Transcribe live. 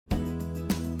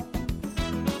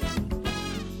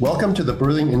Welcome to the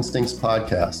Birthing Instincts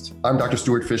podcast. I'm Dr.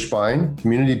 Stuart Fishbein,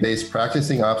 community-based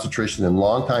practicing obstetrician and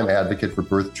longtime advocate for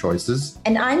birth choices.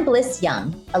 And I'm Bliss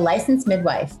Young, a licensed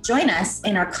midwife. Join us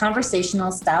in our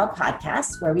conversational style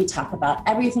podcast where we talk about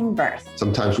everything birth.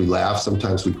 Sometimes we laugh,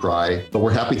 sometimes we cry, but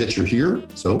we're happy that you're here.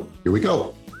 So here we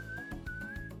go.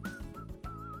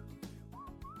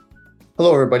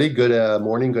 Hello, everybody. Good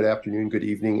morning, good afternoon, good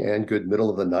evening, and good middle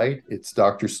of the night. It's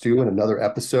Dr. Stu and another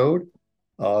episode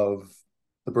of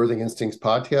the Birthing Instincts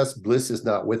podcast. Bliss is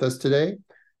not with us today.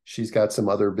 She's got some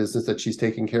other business that she's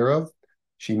taking care of.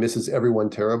 She misses everyone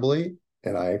terribly,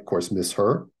 and I, of course, miss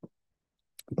her.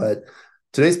 But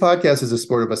today's podcast is a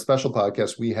sort of a special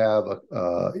podcast. We have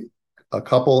a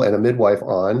couple and a midwife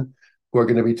on who are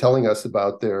going to be telling us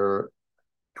about their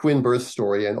twin birth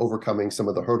story and overcoming some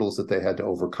of the hurdles that they had to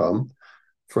overcome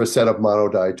for a set of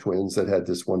monodi twins that had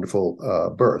this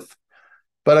wonderful birth.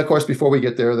 But of course, before we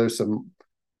get there, there's some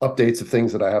updates of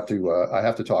things that I have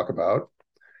to talk about.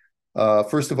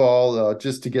 First of all,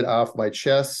 just to get off my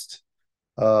chest,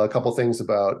 one thing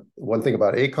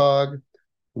about ACOG.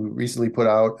 We recently put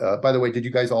out, by the way, did you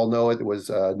guys all know it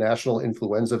was National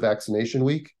Influenza Vaccination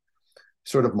Week?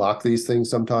 Sort of mock these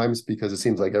things sometimes because it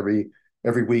seems like every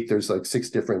week there's like 6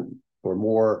 different or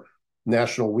more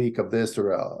national week of this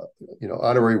or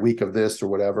honorary week of this or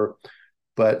whatever.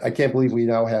 But I can't believe we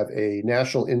now have a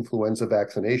National Influenza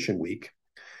Vaccination Week.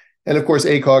 And of course,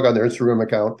 ACOG on their Instagram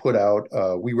account put out,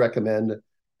 we recommend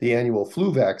the annual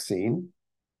flu vaccine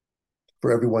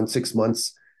for everyone 6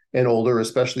 months and older,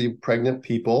 especially pregnant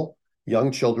people,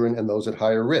 young children, and those at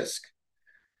higher risk.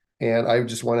 And I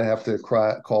just want to have to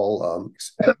call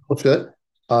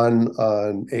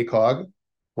on ACOG,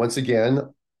 once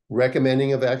again,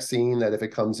 recommending a vaccine that if it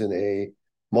comes in a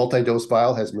multi-dose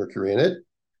vial has mercury in it,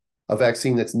 a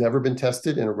vaccine that's never been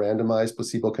tested in a randomized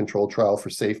placebo-controlled trial for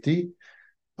safety,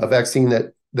 a vaccine that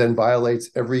then violates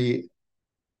every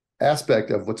aspect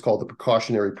of what's called the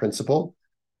precautionary principle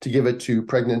to give it to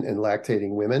pregnant and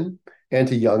lactating women and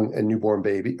to young and newborn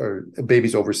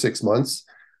babies over 6 months.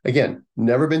 Again,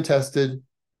 never been tested,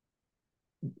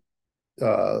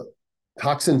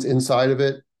 toxins inside of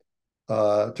it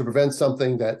to prevent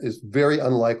something that is very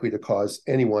unlikely to cause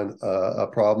anyone a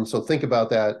problem. So think about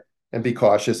that and be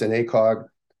cautious. And ACOG,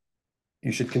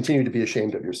 you should continue to be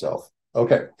ashamed of yourself.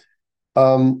 Okay.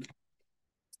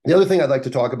 The other thing I'd like to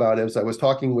talk about is I was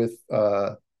talking with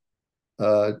Dr.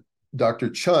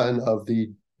 Chun of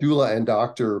the Doula and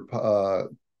Doctor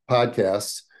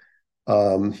podcasts.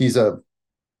 He's a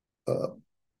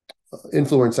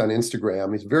influence on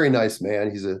Instagram. He's a very nice man.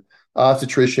 He's an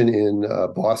obstetrician in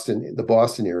Boston, the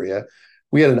Boston area.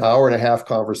 We had an hour-and-a-half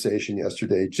conversation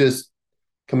yesterday, just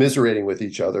commiserating with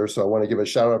each other. So I want to give a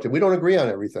shout out to him. We don't agree on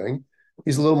everything.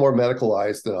 He's a little more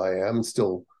medicalized than I am,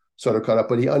 still sort of caught up,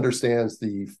 but he understands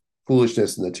the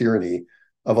foolishness and the tyranny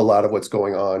of a lot of what's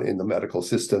going on in the medical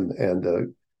system and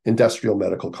the industrial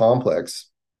medical complex.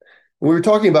 We were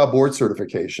talking about board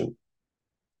certification.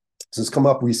 This has come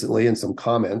up recently in some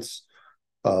comments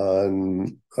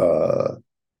on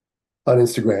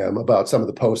Instagram about some of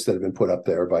the posts that have been put up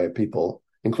there by people,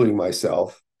 including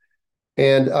myself.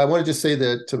 And I want to just say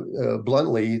that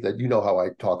bluntly, that you know how I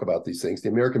talk about these things. The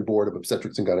American Board of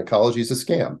Obstetrics and Gynecology is a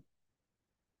scam.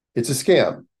 It's a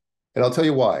scam. And I'll tell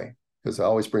you why, because I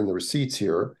always bring the receipts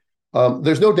here.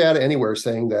 There's no data anywhere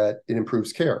saying that it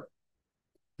improves care.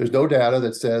 There's no data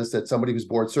that says that somebody who's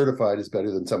board certified is better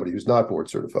than somebody who's not board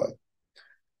certified.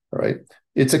 All right.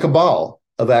 It's a cabal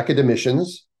of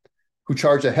academicians who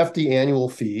charge a hefty annual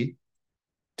fee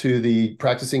to the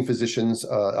practicing physicians,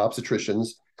 obstetricians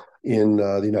in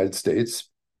the United States.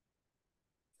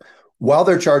 While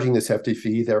they're charging this hefty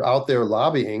fee, they're out there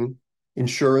lobbying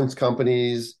insurance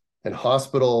companies and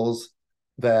hospitals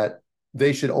that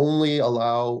they should only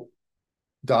allow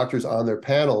doctors on their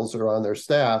panels or on their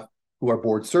staff who are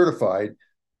board certified,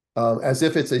 as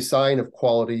if it's a sign of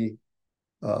quality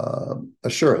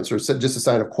assurance or just a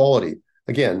sign of quality.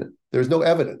 Again, there's no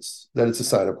evidence that it's a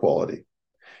sign of quality.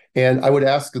 And I would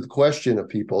ask the question of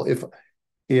people,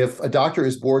 if a doctor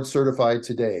is board certified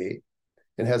today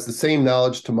and has the same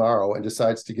knowledge tomorrow and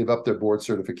decides to give up their board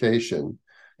certification,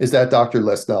 is that doctor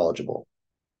less knowledgeable?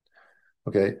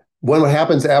 Okay. What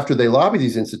happens after they lobby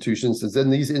these institutions is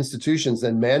then these institutions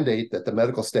then mandate that the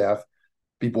medical staff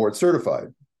be board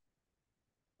certified,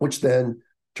 which then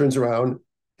turns around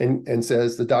and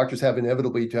says the doctors have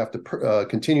inevitably to have to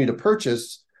continue to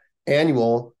purchase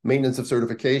annual maintenance of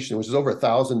certification, which is over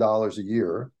 $1,000 a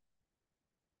year,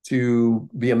 to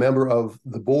be a member of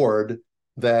the board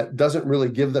that doesn't really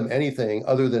give them anything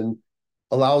other than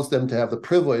allows them to have the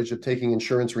privilege of taking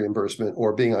insurance reimbursement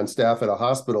or being on staff at a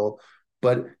hospital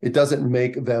but it doesn't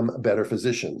make them better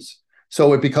physicians.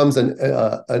 So it becomes an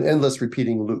endless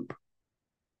repeating loop.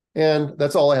 And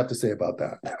that's all I have to say about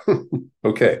that.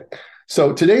 Okay.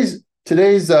 So today's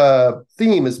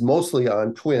theme is mostly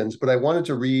on twins, but I wanted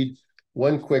to read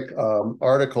one quick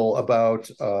article about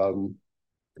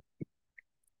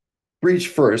breech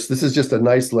first. This is just a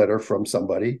nice letter from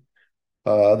somebody.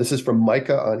 This is from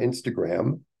Micah on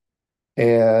Instagram,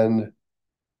 and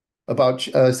about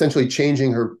essentially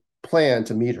changing her plan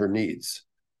to meet her needs,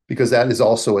 because that is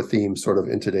also a theme sort of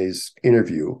in today's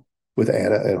interview with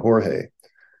Anna and Jorge.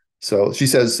 So she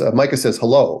says, Micah says,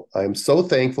 hello, I'm so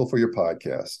thankful for your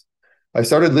podcast. I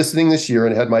started listening this year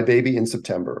and had my baby in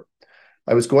September.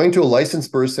 I was going to a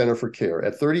licensed birth center for care.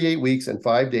 At 38 weeks and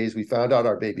 5 days, we found out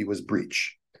our baby was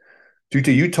breech. Due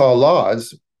to Utah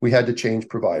laws, we had to change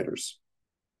providers.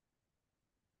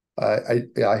 I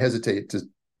hesitate to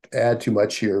add too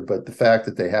much here, but the fact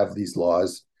that they have these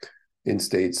laws in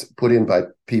states put in by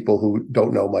people who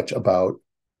don't know much about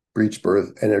breech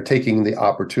birth, and they're taking the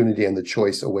opportunity and the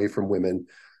choice away from women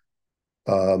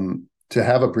to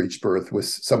have a breech birth with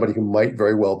somebody who might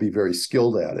very well be very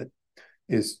skilled at it,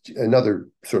 is another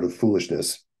sort of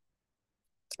foolishness.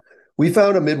 We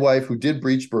found a midwife who did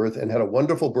breech birth and had a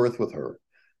wonderful birth with her.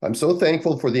 I'm so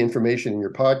thankful for the information in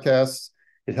your podcasts.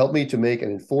 It helped me to make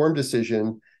an informed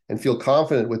decision and feel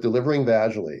confident with delivering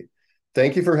vaginally.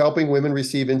 Thank you for helping women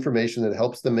receive information that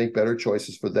helps them make better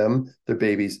choices for them, their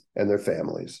babies, and their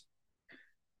families.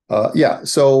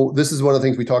 So this is one of the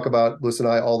things we talk about, Liz and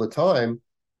I, all the time,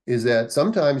 is that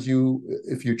sometimes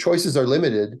if your choices are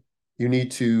limited, you need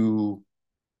to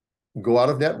go out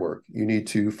of network. You need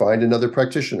to find another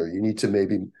practitioner. You need to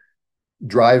maybe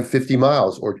drive 50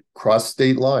 miles or cross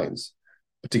state lines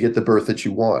to get the birth that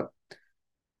you want.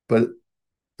 But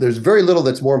there's very little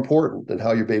that's more important than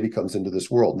how your baby comes into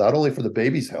this world, not only for the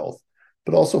baby's health,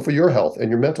 but also for your health and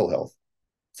your mental health.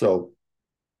 So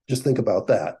just think about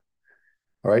that.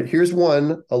 All right, here's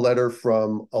a letter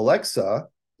from Alexa,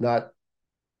 not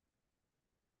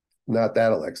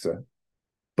that Alexa,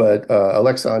 but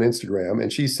Alexa on Instagram.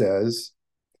 And she says,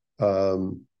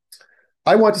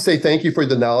 I want to say thank you for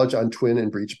the knowledge on twin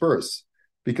and breech births.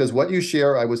 Because what you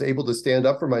share, I was able to stand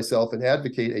up for myself and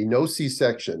advocate a no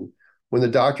C-section when the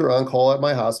doctor on call at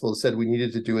my hospital said we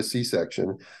needed to do a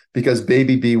C-section because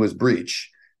baby B was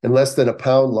breech and less than a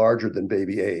pound larger than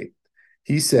baby A.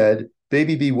 He said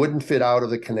baby B wouldn't fit out of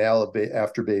the canal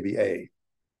after baby A.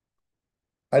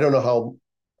 I don't know how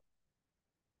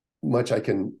much I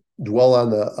can dwell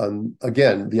on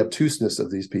again, the obtuseness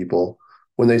of these people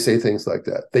when they say things like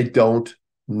that. They don't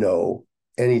know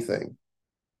anything,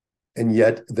 and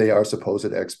yet they are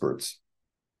supposed experts.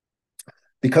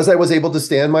 Because I was able to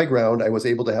stand my ground, I was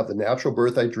able to have the natural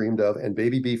birth I dreamed of, and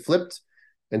baby B flipped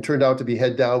and turned out to be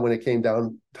head down when it came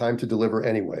down time to deliver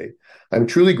anyway. I'm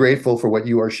truly grateful for what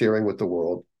you are sharing with the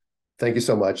world. Thank you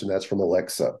so much. And that's from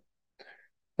Alexa.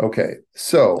 Okay,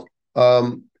 so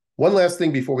one last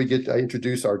thing before we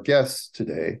introduce our guests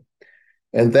today,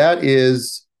 and that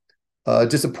is a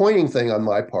disappointing thing on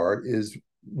my part is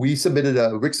we submitted,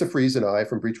 Rixa Fries and I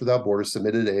from Breech Without Borders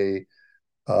submitted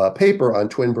a paper on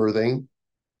twin birthing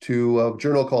to a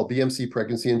journal called BMC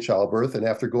Pregnancy and Childbirth. And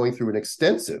after going through an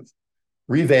extensive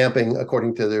revamping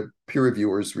according to their peer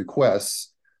reviewers'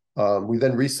 requests, we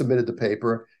then resubmitted the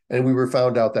paper, and we were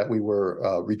found out that we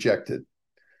were rejected.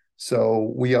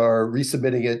 So we are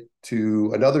resubmitting it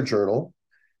to another journal,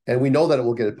 and we know that it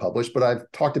will get it published. But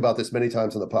I've talked about this many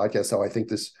times on the podcast, how I think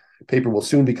this paper will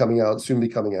soon be coming out.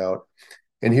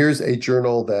 And here's a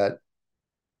journal that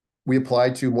we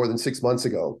applied to more than 6 months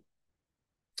ago.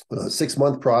 A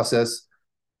 6-month process,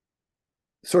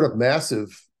 sort of massive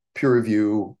peer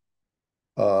review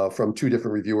from 2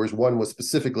 different reviewers. One was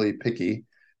specifically picky,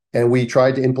 and we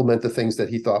tried to implement the things that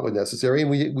he thought were necessary, and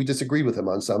we disagreed with him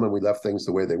on some, and we left things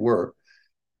the way they were.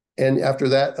 And after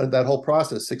that whole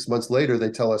process, 6 months later, they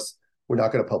tell us, we're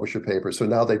not going to publish your paper. So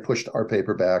now they pushed our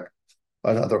paper back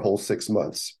another whole 6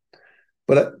 months.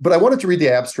 But I wanted to read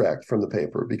the abstract from the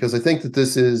paper, because I think that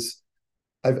this is,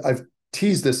 I've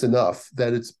teased this enough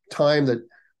that it's time that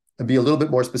I'd be a little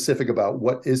bit more specific about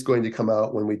what is going to come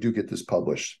out when we do get this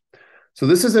published. So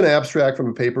this is an abstract from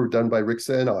a paper done by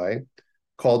Rixa and I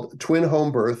called Twin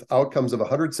Home Birth, Outcomes of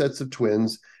 100 Sets of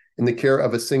Twins in the Care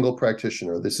of a Single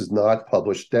Practitioner. This is not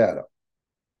published data.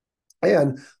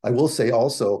 And I will say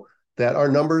also that our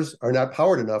numbers are not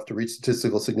powered enough to reach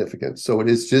statistical significance. So it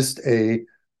is just a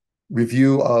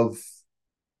review of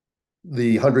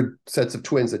the 100 sets of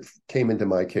twins that came into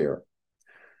my care.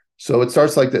 So it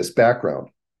starts like this: background.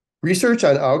 Research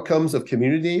on outcomes of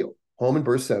community home and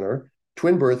birth center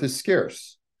twin birth is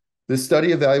scarce. This study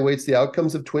evaluates the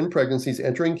outcomes of twin pregnancies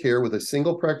entering care with a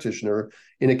single practitioner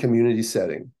in a community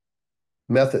setting.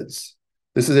 Methods.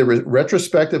 This is a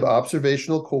retrospective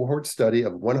observational cohort study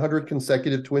of 100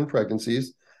 consecutive twin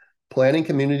pregnancies, planning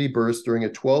community births during a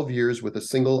 12 years with a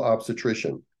single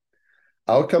obstetrician.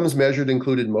 Outcomes measured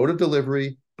included mode of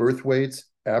delivery, birth weights,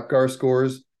 APGAR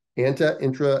scores,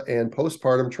 intra, and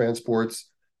postpartum transports,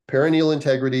 perineal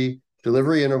integrity,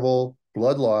 delivery interval,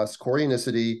 blood loss,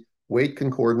 chorionicity, weight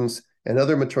concordance, and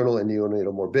other maternal and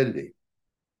neonatal morbidity.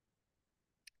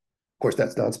 Of course,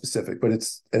 that's non-specific, but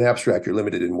it's an abstract. You're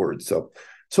limited in words. So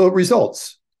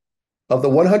results. Of the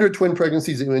 100 twin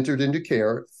pregnancies that entered into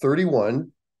care, 31%,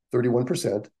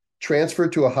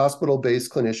 transferred to a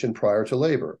hospital-based clinician prior to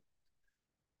labor.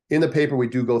 In the paper, we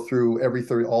do go through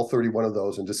all 31 of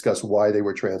those and discuss why they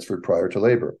were transferred prior to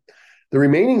labor. The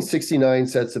remaining 69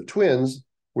 sets of twins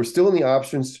were still in the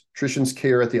obstetrician's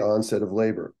care at the onset of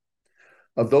labor.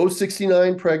 Of those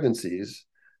 69 pregnancies,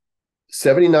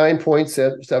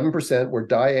 79.7% were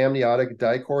diamniotic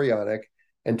dichorionic,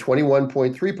 and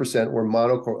 21.3% were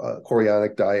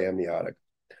monochorionic diamniotic.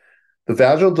 The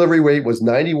vaginal delivery rate was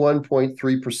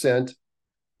 91.3%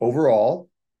 overall,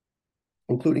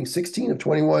 including 16 of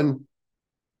 21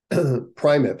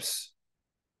 primips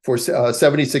for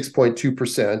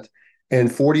 76.2%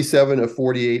 and 47 of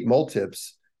 48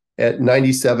 multips at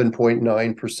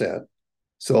 97.9%.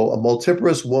 So a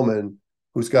multiparous woman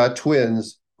who's got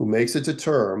twins who makes it to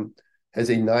term has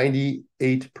a 98%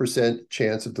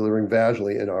 chance of delivering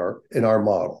vaginally in our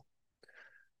model.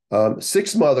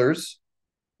 6 mothers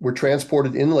were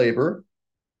transported in labor.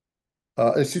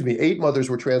 8 mothers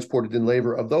were transported in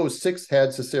labor. Of those, 6 had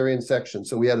cesarean section.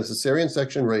 So we had a cesarean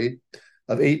section rate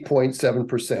of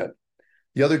 8.7%.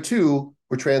 The other 2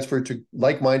 were transferred to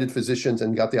like-minded physicians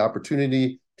and got the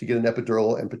opportunity to get an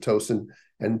epidural and Pitocin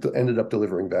and ended up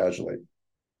delivering vaginally.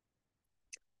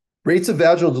 Rates of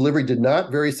vaginal delivery did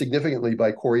not vary significantly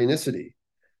by chorionicity.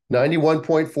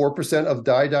 91.4% of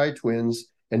di twins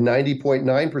and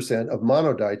 90.9% of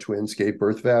mono-di twins gave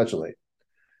birth vaginally.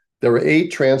 There were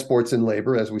 8 transports in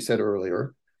labor, as we said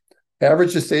earlier.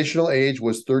 Average gestational age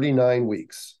was 39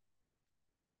 weeks.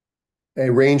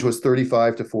 A range was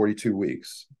 35 to 42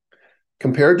 weeks.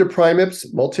 Compared to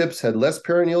primips, multips had less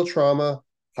perineal trauma,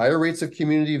 higher rates of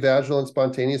community vaginal and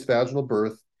spontaneous vaginal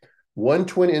birth. 1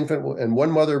 twin infant and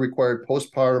 1 mother required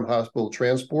postpartum hospital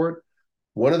transport.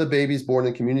 Of the babies born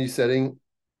in community setting,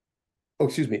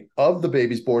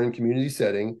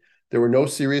 there were no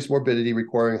serious morbidity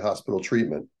requiring hospital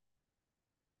treatment.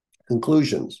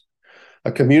 Conclusions.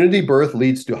 A community birth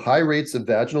leads to high rates of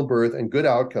vaginal birth and good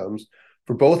outcomes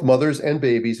for both mothers and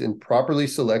babies in properly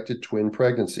selected twin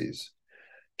pregnancies.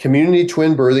 Community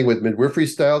twin birthing with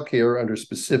midwifery-style care under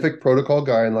specific protocol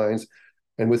guidelines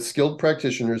and with skilled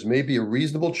practitioners may be a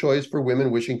reasonable choice for women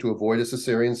wishing to avoid a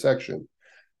cesarean section,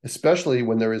 especially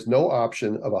when there is no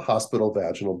option of a hospital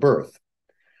vaginal birth.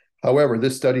 However,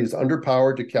 this study is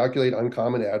underpowered to calculate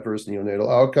uncommon adverse neonatal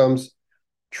outcomes.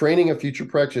 Training of future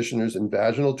practitioners in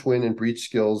vaginal twin and breech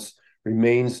skills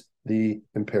remains the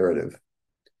imperative.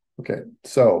 Okay,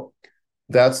 so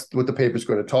that's what the paper is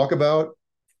going to talk about.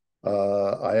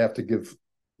 I have to give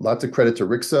lots of credit to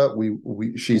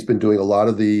Rixa. She's been doing a lot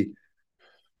of the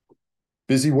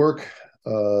busy work,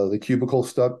 the cubicle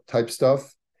type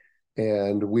stuff,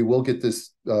 and we will get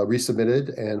this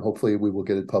resubmitted, and hopefully we will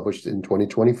get it published in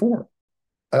 2024.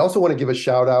 I also want to give a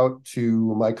shout out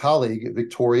to my colleague,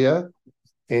 Victoria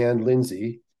and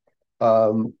Lindsay,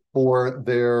 for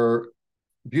their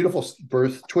beautiful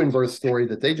twin birth story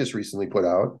that they just recently put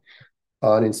out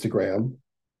on Instagram.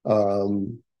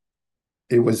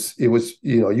 It was,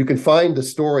 you can find the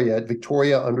story at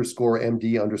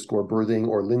Victoria_MD_birthing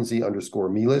or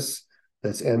Lindsay_Meelis.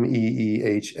 That's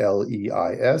MEEHLEIS.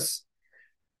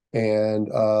 And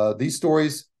these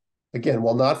stories, again,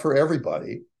 while not for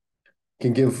everybody,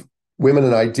 can give women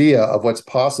an idea of what's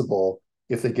possible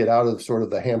if they get out of sort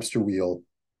of the hamster wheel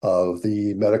of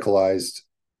the medicalized,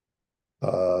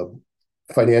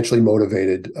 financially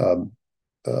motivated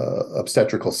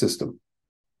obstetrical system.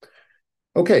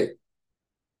 Okay.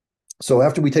 So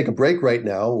after we take a break right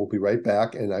now, we'll be right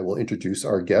back, and I will introduce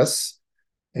our guests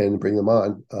and bring them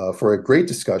on for a great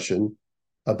discussion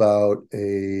about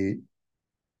a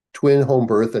twin home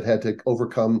birth that had to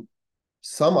overcome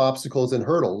some obstacles and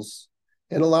hurdles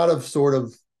and a lot of sort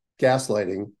of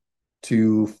gaslighting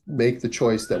to make the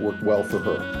choice that worked well for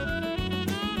her.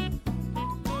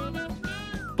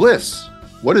 Bliss,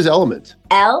 what is Element?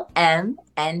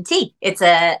 LMNT. It's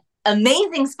a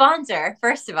amazing sponsor.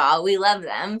 First of all, we love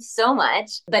them so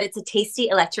much, but it's a tasty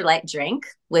electrolyte drink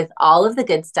with all of the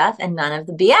good stuff and none of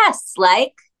the BS,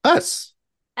 like us.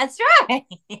 That's right.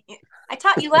 I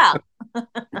taught you well.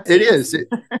 It is.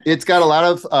 It's got a lot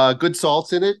of good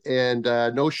salts in it and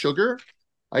no sugar.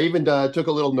 I even took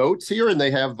a little notes here, and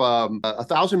they have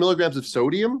 1,000 milligrams of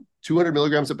sodium, 200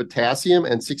 milligrams of potassium,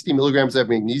 and 60 milligrams of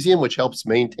magnesium, which helps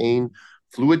maintain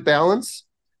fluid balance,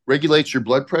 regulates your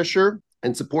blood pressure,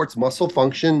 and supports muscle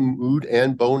function, mood,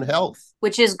 and bone health.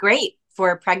 Which is great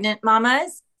for pregnant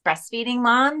mamas, breastfeeding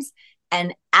moms,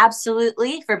 and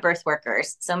absolutely for birth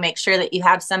workers. So make sure that you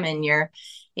have some in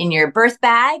your birth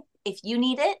bag if you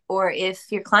need it or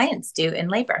if your clients do in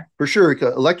labor. For sure,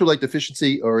 electrolyte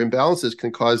deficiency or imbalances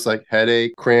can cause like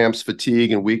headache, cramps,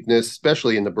 fatigue, and weakness,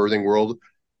 especially in the birthing world.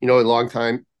 A long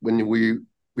time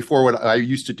before what I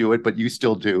used to do it, but you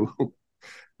still do.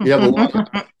 You have a long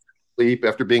sleep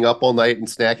after being up all night and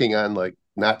snacking on like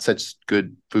not such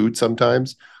good food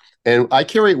sometimes. And I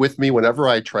carry it with me whenever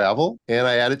I travel, and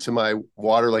I add it to my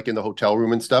water, like in the hotel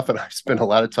room and stuff. And I've spent a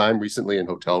lot of time recently in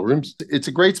hotel rooms. It's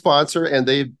a great sponsor, and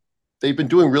they've been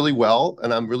doing really well,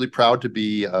 and I'm really proud to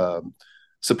be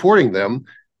supporting them.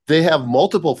 They have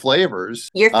multiple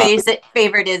flavors. Your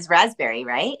favorite is raspberry,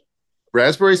 right?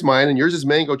 Raspberry's mine, and yours is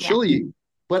mango chili.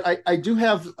 But I do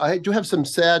have some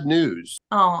sad news.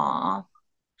 Aw.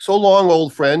 So long,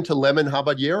 old friend, to lemon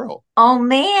habanero. Oh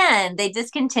man, they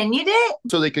discontinued it?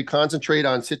 So they could concentrate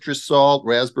on citrus salt,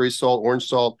 raspberry salt, orange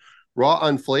salt, raw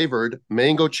unflavored,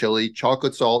 mango chili,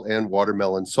 chocolate salt, and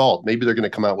watermelon salt. Maybe they're going to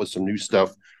come out with some new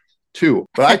stuff too.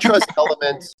 But I trust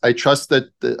Elements. I trust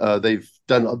that they've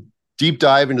done a deep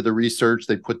dive into the research.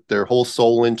 They put their whole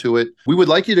soul into it. We would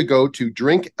like you to go to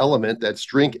Drink Element, that's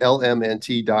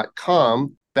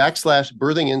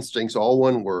drinklmnt.com/birthing instincts, all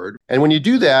one word. And when you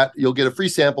do that, you'll get a free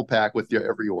sample pack with your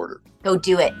every order. Go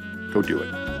do it. Go do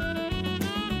it.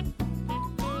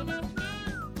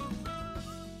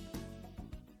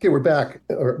 Okay, we're back.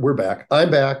 I'm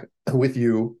back with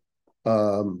you.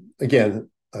 Again,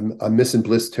 I'm missing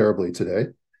Bliss terribly today.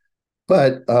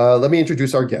 But let me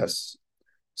introduce our guests.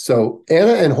 So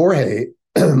Anna and Jorge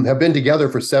have been together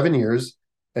for 7 years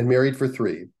and married for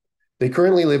 3. They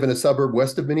currently live in a suburb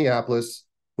west of Minneapolis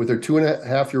with their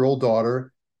 2.5-year-old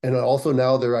daughter, and also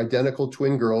now their identical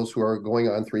twin girls who are going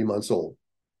on 3 months old.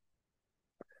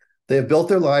 They have built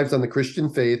their lives on the Christian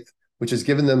faith, which has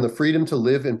given them the freedom to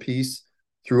live in peace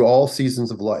through all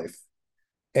seasons of life.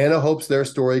 Anna hopes their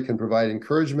story can provide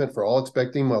encouragement for all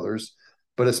expecting mothers,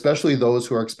 but especially those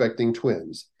who are expecting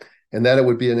twins, and that it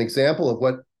would be an example of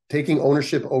what taking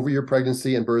ownership over your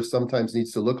pregnancy and birth sometimes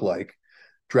needs to look like,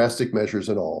 drastic measures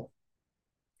and all.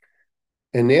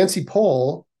 And Nancy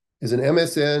Pohl is an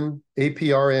MSN,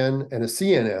 APRN, and a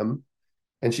CNM,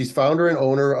 and she's founder and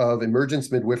owner of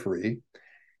Emergence Midwifery.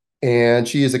 And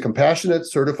she is a compassionate,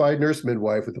 certified nurse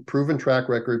midwife with a proven track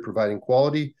record providing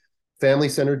quality,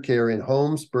 family-centered care in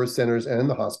homes, birth centers, and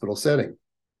the hospital setting.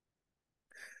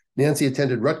 Nancy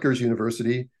attended Rutgers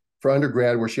University for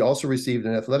undergrad, where she also received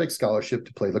an athletic scholarship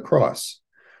to play lacrosse.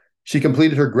 She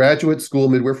completed her graduate school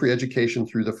midwifery education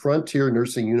through the Frontier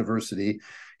Nursing University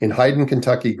in Hayden,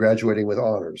 Kentucky, graduating with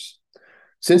honors.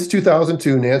 Since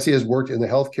 2002, Nancy has worked in the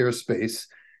healthcare space,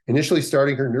 initially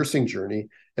starting her nursing journey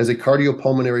as a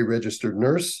cardiopulmonary registered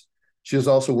nurse. She has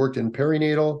also worked in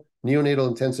perinatal, neonatal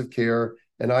intensive care,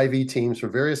 and IV teams for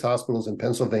various hospitals in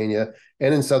Pennsylvania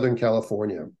and in Southern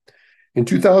California. In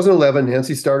 2011,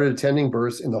 Nancy started attending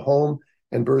births in the home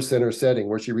and birth center setting,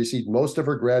 where she received most of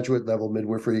her graduate level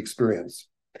midwifery experience.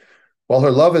 While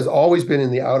her love has always been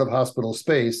in the out-of-hospital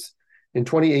space, in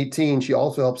 2018, she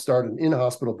also helped start an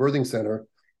in-hospital birthing center,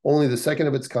 only the second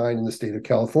of its kind in the state of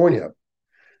California.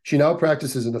 She now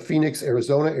practices in the Phoenix,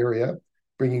 Arizona area,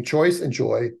 bringing choice and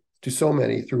joy to so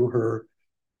many through her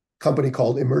company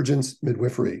called Emergence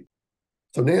Midwifery.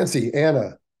 So Nancy,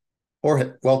 Anna,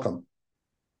 Jorge, welcome.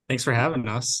 Thanks for having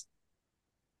us.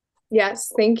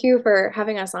 Yes, thank you for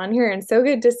having us on here, and so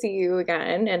good to see you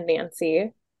again, and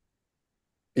Nancy.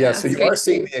 Yeah, so you are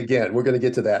seeing me again. We're going to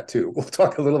get to that too. We'll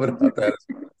talk a little bit about that.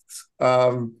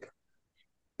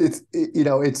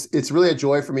 It's really a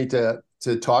joy for me to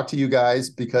talk to you guys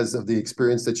because of the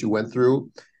experience that you went through.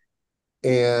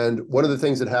 And one of the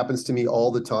things that happens to me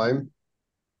all the time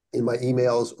in my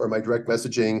emails or my direct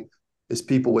messaging is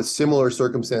people with similar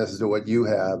circumstances to what you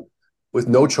have, with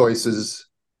no choices,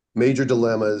 major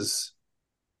dilemmas,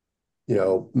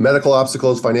 medical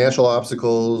obstacles, financial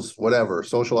obstacles, whatever,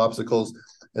 social obstacles,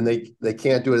 and they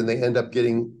can't do it, and they end up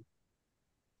getting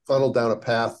funneled down a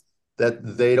path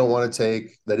that they don't want to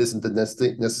take, that isn't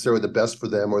necessarily the best for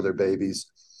them or their babies.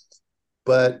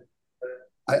 But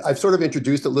I've sort of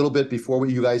introduced a little bit before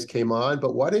you guys came on,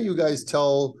 but why don't you guys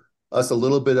tell us a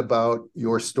little bit about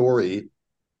your story?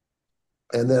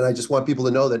 And then I just want people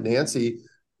to know that Nancy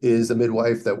is a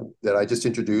midwife that I just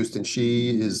introduced, and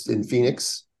she is in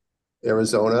Phoenix,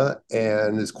 Arizona,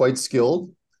 and is quite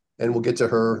skilled. And we'll get to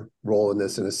her role in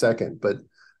this in a second. But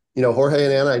Jorge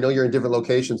and Anna, I know you're in different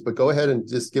locations, but go ahead and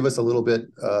just give us a little bit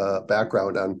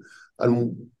background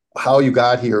on how you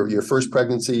got here, your first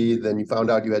pregnancy, then you found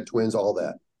out you had twins, all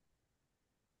that.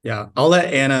 Yeah, I'll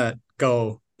let Anna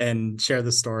go and share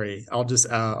the story.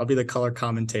 I'll be the color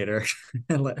commentator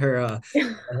and let her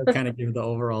kind of give the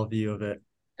overall view of it.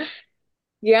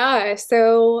 Yeah,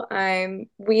 so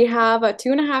we have a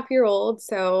 2.5-year-old.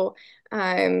 So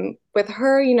with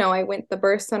her, I went the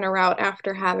birth center route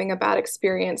after having a bad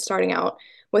experience starting out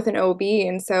with an OB.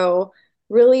 And so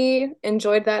really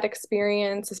enjoyed that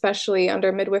experience, especially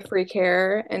under midwifery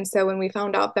care. And so when we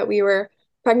found out that we were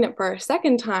pregnant for our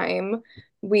second time,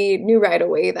 we knew right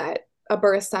away that a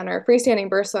birth center, freestanding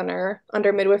birth center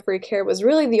under midwifery care was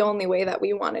really the only way that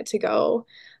we wanted to go.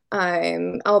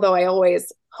 Although I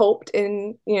always hoped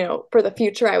for the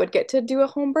future I would get to do a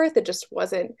home birth, it just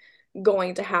wasn't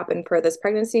going to happen for this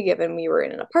pregnancy, given we were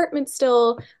in an apartment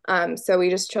still. So we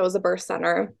just chose a birth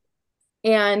center.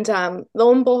 And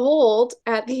lo and behold,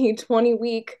 at the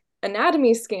 20-week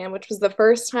anatomy scan, which was the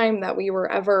first time that we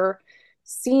were ever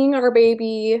seeing our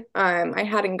baby, I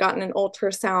hadn't gotten an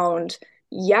ultrasound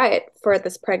yet for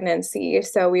this pregnancy.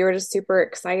 So we were just super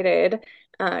excited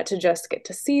to just get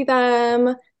to see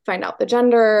them, find out the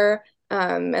gender.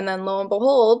 And then lo and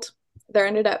behold, there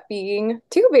ended up being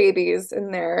 2 babies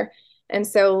in there. And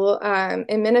so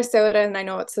in Minnesota, and I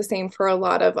know it's the same for a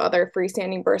lot of other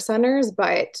freestanding birth centers,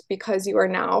 but because you are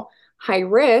now high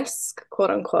risk, quote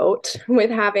unquote, with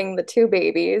having the 2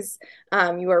 babies,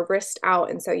 you are risked out.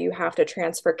 And so you have to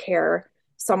transfer care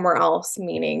somewhere else,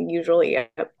 meaning usually a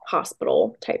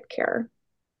hospital type care.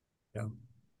 Yeah.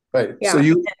 Right. Yeah.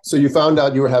 So you found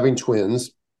out you were having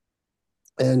twins.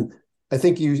 And I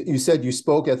think you said you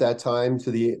spoke at that time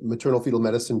to the maternal fetal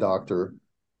medicine doctor,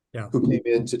 Yeah, who came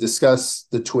in to discuss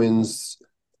the twins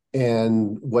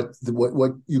and what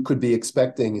you could be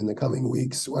expecting in the coming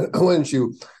weeks. Why don't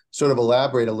you sort of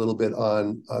elaborate a little bit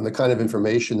on the kind of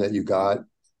information that you got,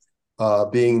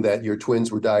 being that your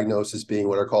twins were diagnosed as being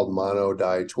what are called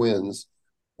mono-di twins,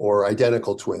 or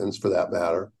identical twins for that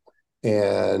matter.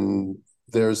 And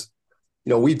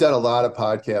we've done a lot of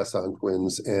podcasts on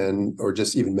twins or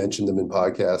just even mentioned them in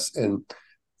podcasts. And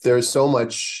there's so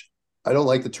much, I don't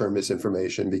like the term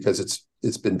misinformation because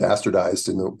it's been bastardized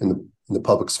in the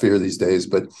public sphere these days,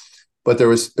 but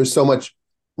there's so much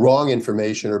wrong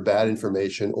information or bad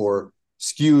information or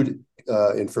skewed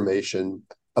information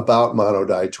about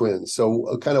mono-di twins.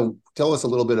 So kind of tell us a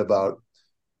little bit about,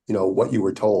 what you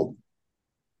were told.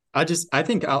 I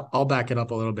think I'll back it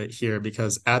up a little bit here,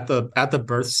 because at the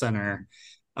birth center,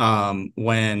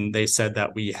 when they said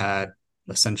that we had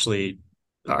essentially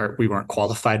we weren't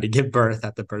qualified to give birth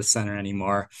at the birth center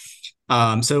anymore.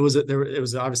 So it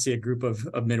was obviously a group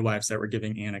of midwives that were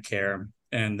giving Anna care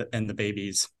and the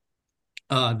babies.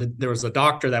 There was a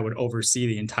doctor that would oversee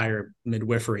the entire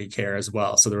midwifery care as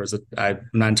well. So I'm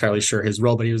not entirely sure his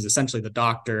role, but he was essentially the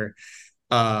doctor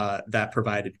that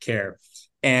provided care.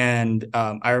 And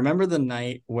I remember the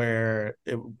night where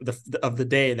of the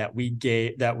day that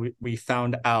we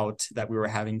found out that we were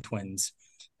having twins.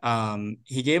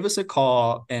 He gave us a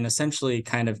call and essentially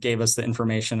kind of gave us the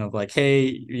information of like,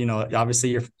 hey,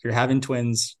 obviously you're having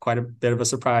twins, quite a bit of a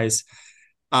surprise.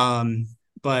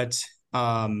 But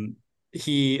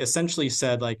he essentially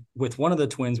said, like, with one of the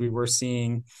twins, we were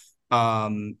seeing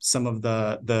some of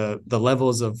the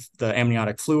levels of the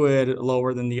amniotic fluid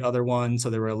lower than the other one. So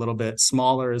they were a little bit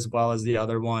smaller as well as the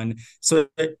other one. So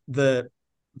the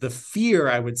fear,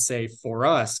 I would say, for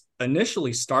us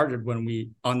initially started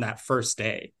on that first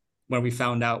day when we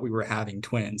found out we were having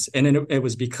twins. And it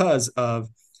was because of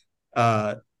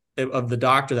the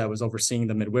doctor that was overseeing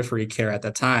the midwifery care at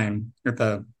that time, at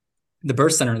the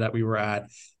birth center that we were at.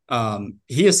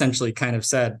 He essentially kind of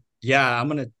said, yeah, I'm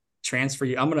going to transfer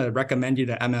you. I'm going to recommend you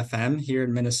to MFM here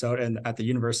in Minnesota and at the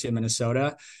University of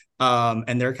Minnesota.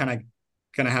 And they're kind of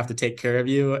going to have to take care of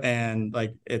you. And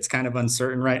like, it's kind of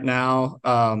uncertain right now,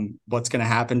 what's going to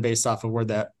happen based off of where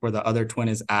the other twin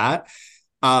is at.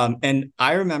 And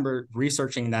I remember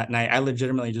researching that night. I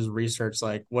legitimately just researched,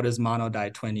 like, what does mono-di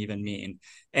twin even mean?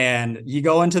 And you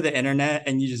go into the internet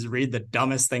and you just read the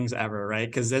dumbest things ever, right?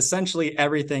 Because essentially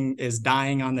everything is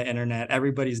dying on the internet.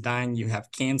 Everybody's dying. You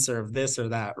have cancer of this or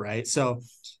that, right? So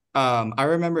I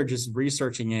remember just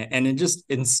researching it, and it just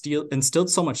instilled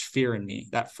so much fear in me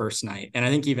that first night. And I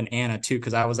think even Anna too,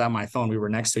 because I was on my phone, we were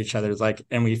next to each other, like,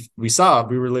 and we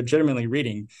were legitimately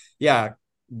reading, yeah,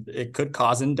 it could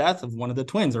cause in death of one of the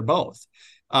twins or both.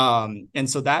 And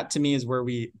so that to me is where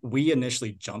we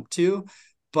initially jumped to.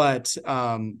 But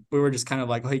we were just kind of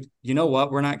like, hey, you know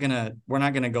what? We're not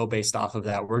gonna go based off of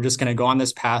that. We're just gonna go on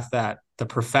this path that the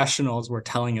professionals were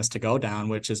telling us to go down,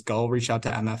 which is go reach out to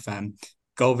MFM,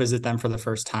 go visit them for the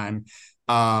first time,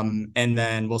 and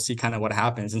then we'll see kind of what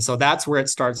happens. And so that's where it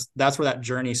starts. That's where that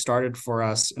journey started for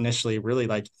us initially, really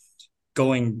like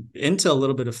going into a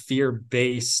little bit of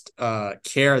fear-based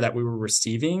care that we were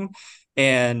receiving.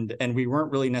 And we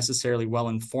weren't really necessarily well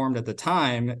informed at the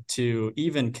time to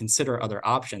even consider other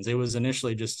options. It was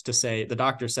initially just to say, the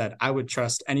doctor said, I would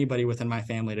trust anybody within my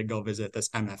family to go visit this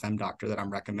MFM doctor that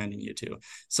I'm recommending you to.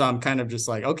 So I'm kind of just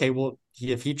like, okay, well,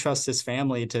 if he trusts his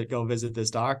family to go visit this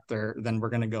doctor, then we're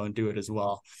going to go and do it as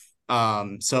well.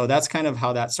 So that's kind of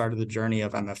how that started the journey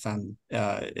of MFM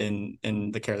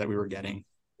in the care that we were getting.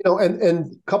 And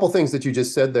a couple things that you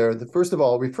just said there. First of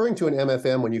all, referring to an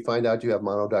MFM when you find out you have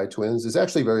monodi twins is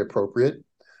actually very appropriate.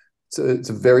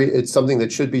 It's something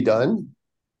that should be done.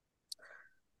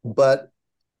 But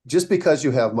just because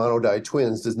you have monodi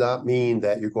twins does not mean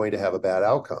that you're going to have a bad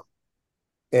outcome.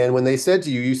 And when they said to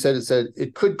you, you said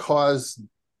it could cause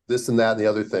this and that and the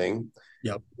other thing.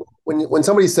 Yep. When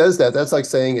somebody says that, that's like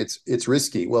saying it's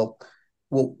risky. Well,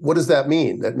 what does that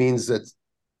mean? That means that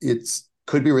it's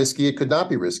could be risky. It could not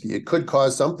be risky. It could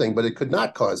cause something, but it could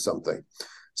not cause something.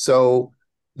 So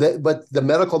but the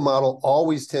medical model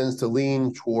always tends to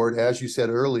lean toward, as you said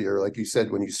earlier, like you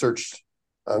said, when you searched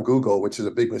on Google, which is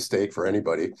a big mistake for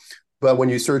anybody, but when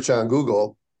you search on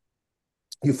Google,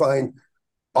 you find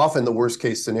often the worst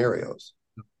case scenarios.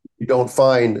 You don't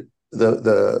find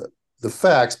the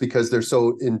facts because they're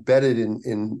so embedded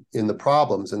in the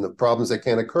problems, and the problems that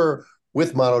can occur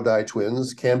with monodi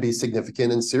twins can be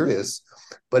significant and serious.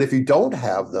 But if you don't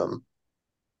have them,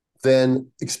 then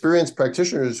experienced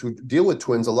practitioners who deal with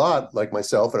twins a lot, like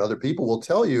myself and other people, will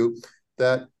tell you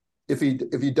that if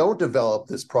you don't develop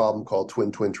this problem called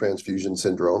twin-twin transfusion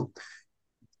syndrome,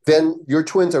 then your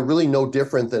twins are really no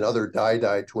different than other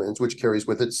di-di twins, which carries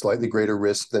with it slightly greater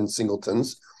risk than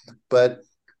singletons. But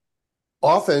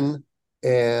often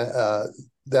that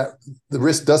the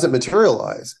risk doesn't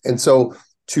materialize. And so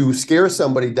to scare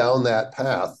somebody down that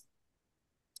path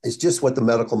is just what the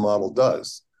medical model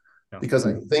does. Yeah. Because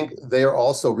I think they are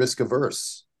also risk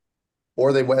averse,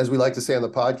 or they, as we like to say on the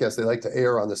podcast, they like to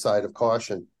err on the side of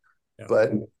caution. Yeah.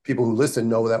 But people who listen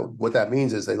know that what that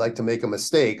means is they like to make a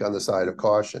mistake on the side of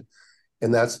caution.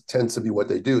 And that tends to be what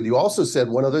they do. You also said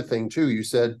one other thing too. You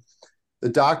said the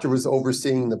doctor was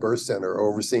overseeing the birth center,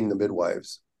 or overseeing the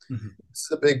midwives. Mm-hmm.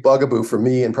 It's a big bugaboo for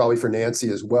me, and probably for Nancy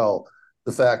as well.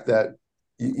 The fact that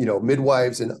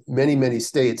midwives in many, many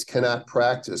states cannot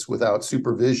practice without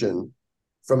supervision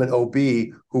from an OB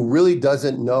who really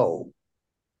doesn't know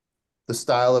the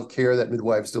style of care that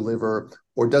midwives deliver,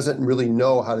 or doesn't really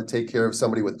know how to take care of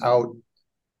somebody without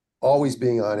always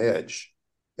being on edge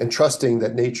and trusting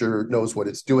that nature knows what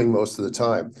it's doing most of the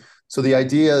time. So the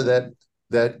idea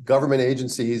that government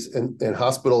agencies and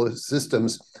hospital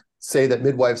systems say that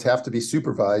midwives have to be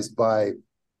supervised by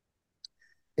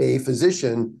a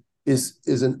physician is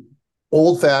an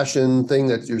old-fashioned thing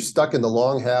that you're stuck in the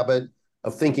long habit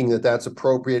of thinking that that's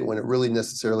appropriate when it really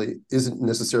isn't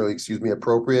necessarily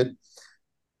appropriate.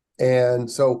 And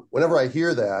so whenever I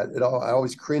hear that, I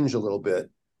always cringe a little bit.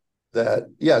 That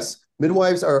yes,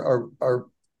 midwives are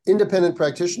independent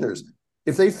practitioners.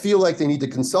 If they feel like they need to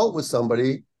consult with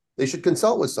somebody, they should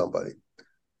consult with somebody.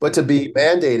 But to be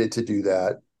mandated to do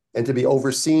that and to be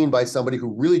overseen by somebody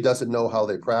who really doesn't know how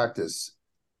they practice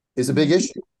is a big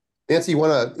issue. Nancy, you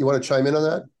want to chime in on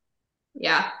that?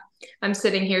 Yeah, I'm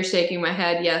sitting here shaking my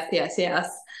head. Yes, yes, yes.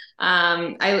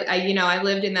 I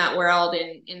lived in that world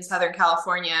in Southern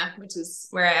California, which is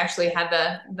where I actually had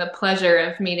the pleasure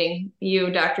of meeting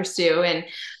you, Dr. Stu. And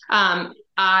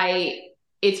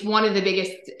it's one of the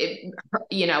biggest,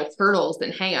 hurdles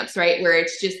and hangups, right? Where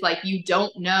it's just like, you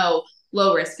don't know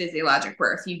low risk physiologic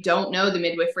birth. You don't know the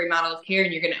midwifery model of care,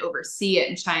 and you're going to oversee it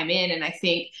and chime in. And I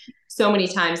think so many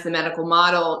times the medical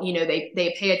model,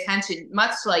 they pay attention,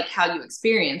 much like how you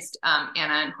experienced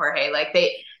Anna and Jorge, like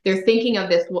they're thinking of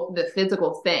the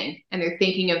physical thing, and they're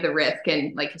thinking of the risk,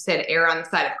 and like you said, err on the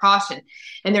side of caution,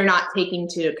 and they're not taking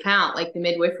into account, like the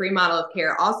midwifery model of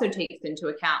care also takes into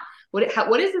account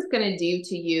what is this going to do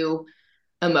to you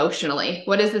emotionally?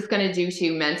 What is this going to do to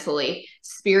you mentally,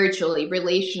 spiritually,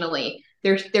 relationally?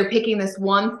 They're picking this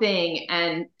one thing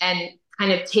and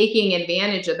kind of taking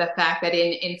advantage of the fact that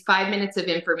in 5 minutes of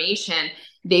information,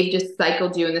 they've just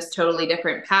cycled you in this totally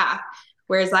different path.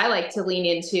 Whereas I like to lean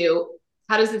into,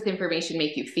 how does this information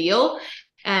make you feel?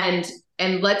 And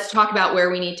let's talk about where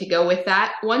we need to go with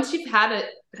that. Once you've had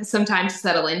some time to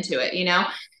settle into it, you know?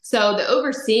 So the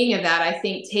overseeing of that, I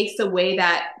think, takes away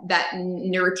that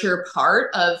nurture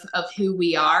part of who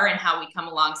we are and how we come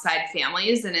alongside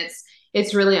families. And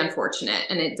it's really unfortunate.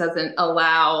 And it doesn't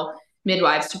allow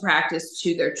midwives to practice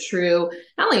to their true,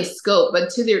 not only scope, but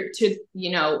to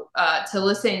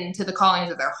listen to the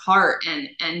callings of their heart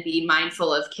and be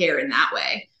mindful of care in that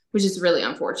way, which is really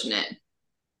unfortunate.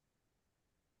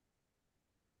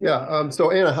 Yeah.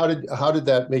 So Anna, how did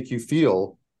that make you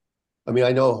feel? I mean,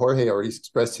 I know Jorge already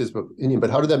expressed his opinion,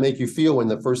 but how did that make you feel when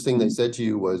the first thing they said to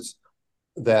you was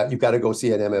that you got to go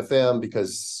see an MFM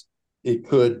because it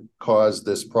could cause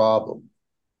this problem?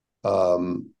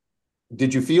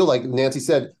 Did you feel like Nancy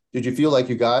said, did you feel like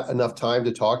you got enough time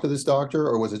to talk to this doctor,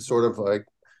 or was it sort of like,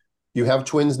 you have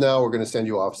twins now, we're going to send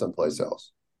you off someplace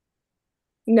else?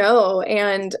 No,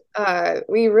 and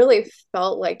we really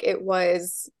felt like it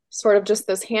was sort of just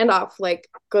this handoff, like,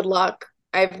 good luck.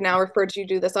 I've now referred you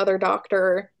to this other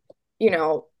doctor. You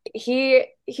know, he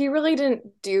really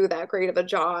didn't do that great of a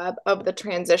job of the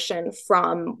transition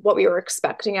from what we were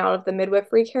expecting out of the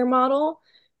midwifery care model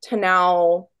to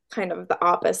now kind of the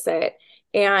opposite.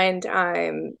 And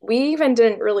we even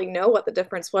didn't really know what the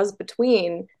difference was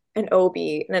between an OB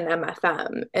and an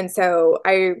MFM. And so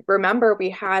I remember we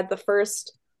had the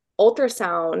first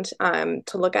ultrasound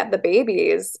to look at the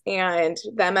babies, and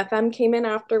the MFM came in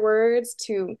afterwards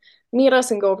to meet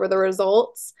us and go over the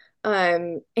results.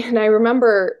 And I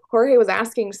remember Jorge was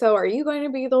asking, so are you going to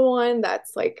be the one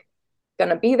that's like going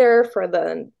to be there for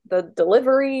the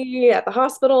delivery at the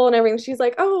hospital and everything? She's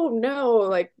like, oh no,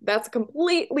 like that's a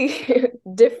completely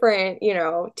different, you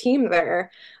know, team there.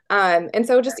 And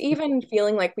so just even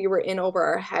feeling like we were in over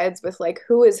our heads with like,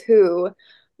 who is who,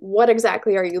 what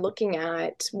exactly are you looking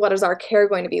at? What is our care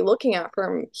going to be looking at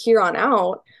from here on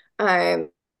out?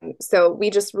 So we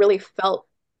just really felt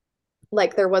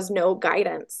like there was no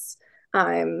guidance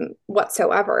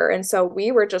whatsoever. And so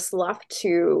we were just left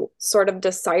to sort of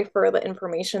decipher the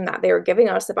information that they were giving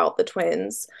us about the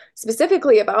twins,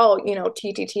 specifically about, you know,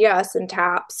 TTTS and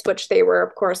TAPS, which they were,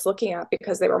 of course, looking at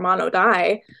because they were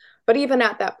monodi. But even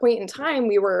at that point in time,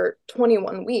 we were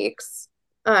 21 weeks.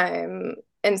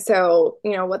 And so,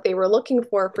 you know, what they were looking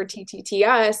for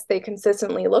TTTS, they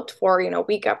consistently looked for, you know,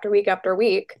 week after week after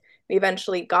week. We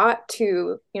eventually got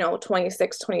to, you know,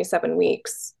 26, 27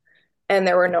 weeks, and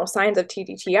there were no signs of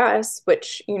TTTS,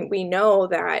 which, you know, we know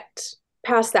that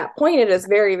past that point, it is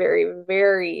very, very,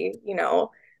 very, you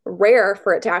know, rare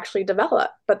for it to actually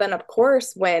develop. But then, of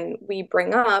course, when we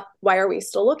bring up, why are we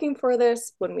still looking for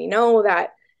this, when we know that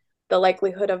the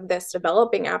likelihood of this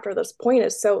developing after this point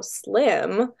is so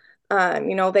slim,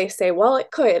 you know, they say, well,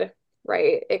 it could,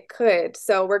 right? It could.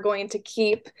 So we're going to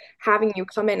keep having you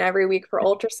come in every week for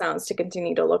ultrasounds to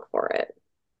continue to look for it.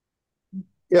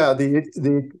 Yeah,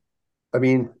 I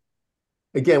mean,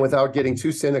 again, without getting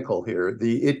too cynical here,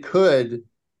 it could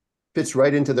fits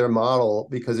right into their model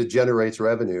because it generates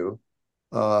revenue.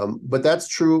 But that's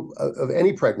true of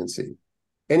any pregnancy.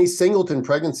 Any singleton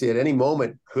pregnancy at any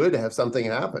moment could have something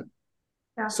happen.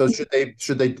 Yeah. So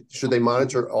should they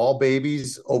monitor all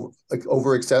babies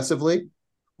over excessively?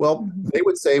 Well, they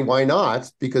would say, why not?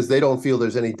 Because they don't feel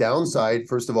there's any downside,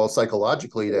 first of all,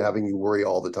 psychologically, to having you worry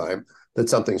all the time that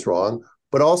something's wrong.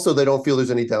 But also they don't feel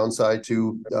there's any downside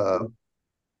to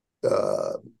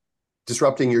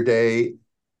disrupting your day,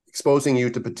 exposing you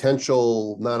to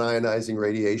potential non-ionizing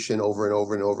radiation over and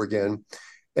over and over again.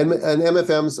 And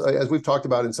MFMs, as we've talked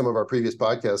about in some of our previous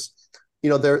podcasts, you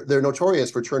know, they're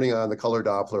notorious for turning on the color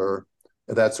Doppler,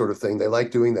 that sort of thing. They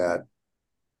like doing that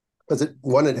because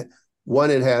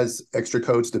it has extra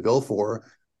codes to bill for,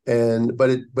 but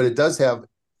it does have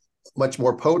much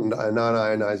more potent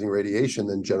non-ionizing radiation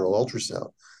than general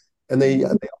ultrasound, and they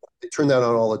turn that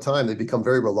on all the time. They become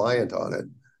very reliant on it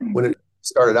when it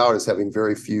started out as having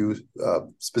very few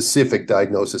specific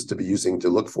diagnoses to be using to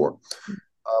look for.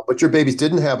 But your babies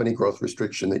didn't have any growth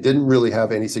restriction. They didn't really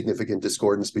have any significant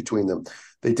discordance between them.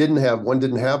 One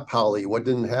didn't have poly, one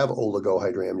didn't have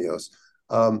oligohydramnios.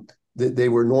 They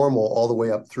were normal all the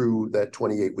way up through that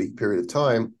 28-week period of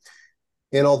time.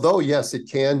 And although, yes,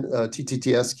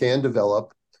 TTTS can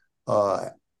develop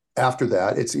after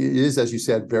that, it is, as you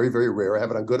said, very, very rare. I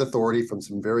have it on good authority from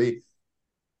some very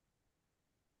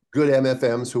good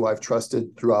MFMs who I've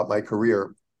trusted throughout my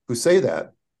career who say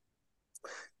that.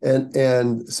 And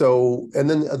then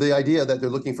the idea that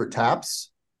they're looking for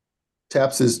TAPS.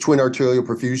 TAPS is twin arterial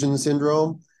perfusion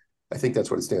syndrome. I think that's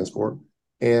what it stands for.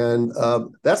 And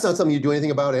that's not something you do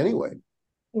anything about anyway.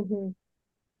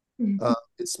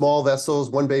 It's small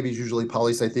vessels. One baby's usually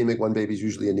polycythemic, one baby's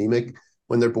usually anemic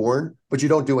when they're born, but you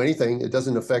don't do anything. It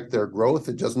doesn't affect their growth.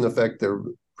 It doesn't affect their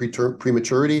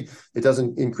prematurity. It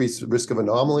doesn't increase the risk of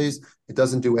anomalies. It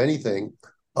doesn't do anything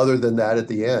other than that at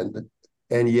the end.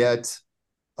 And yet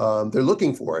they're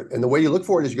looking for it. And the way you look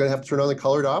for it is you're going to have to turn on the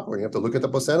color Doppler. You have to look at the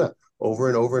placenta over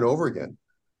and over and over again.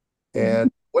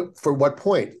 And for what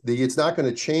point? It's not going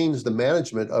to change the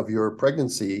management of your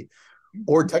pregnancy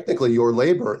or technically your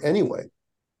labor anyway.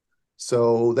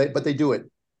 So but they do it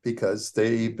because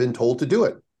they've been told to do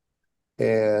it.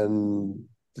 And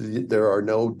there are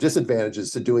no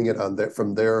disadvantages to doing it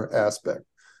from their aspect.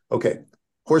 Okay,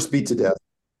 horse beat to death.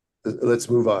 Let's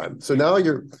move on. So now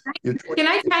you're Can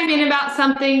I chime in about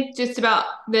something just about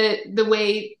the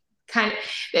way kind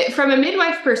of from a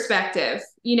midwife perspective,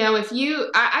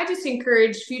 if I just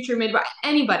encourage future midwife,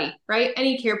 anybody, right?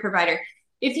 Any care provider,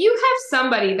 if you have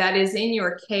somebody that is in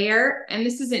your care, and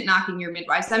this isn't knocking your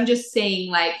midwives, I'm just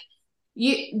saying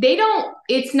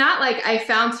it's not like I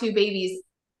found 2 babies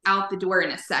out the door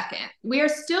in a second. We are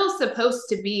still supposed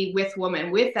to be with women,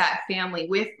 with that family,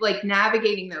 with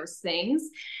navigating those things.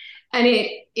 And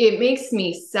it makes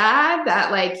me sad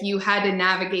that you had to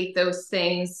navigate those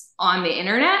things on the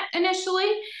internet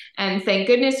initially. And thank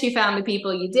goodness you found the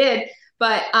people you did.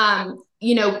 But,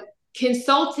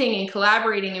 consulting and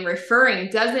collaborating and referring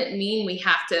doesn't mean we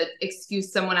have to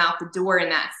excuse someone out the door in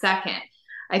that second.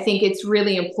 I think it's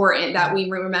really important that we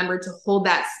remember to hold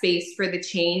that space for the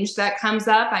change that comes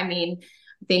up. I mean,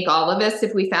 I think all of us,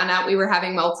 if we found out we were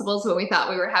having multiples when we thought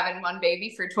we were having 1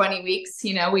 baby for 20 weeks,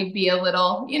 we'd be a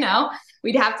little,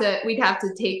 we'd have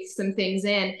to take some things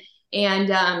in.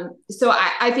 And so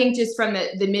I think just from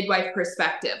the midwife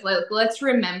perspective, let's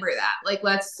remember that,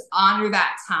 let's honor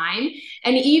that time.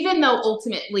 And even though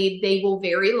ultimately they will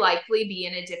very likely be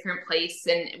in a different place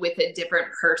and with a different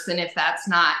person, if that's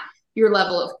not your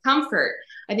level of comfort,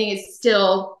 I think it's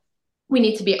still, we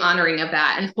need to be honoring of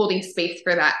that and holding space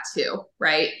for that too,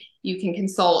 right? You can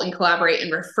consult and collaborate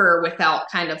and refer without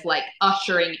kind of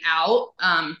ushering out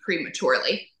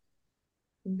prematurely.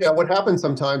 Yeah, what happens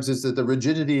sometimes is that the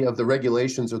rigidity of the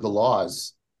regulations or the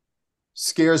laws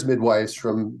scares midwives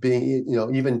from being,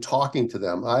 even talking to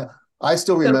them. I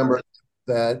still remember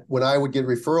that when I would get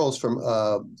referrals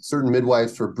from certain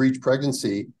midwives for breech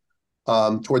pregnancy,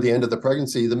 toward the end of the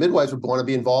pregnancy, the midwives would want to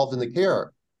be involved in the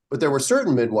care. But there were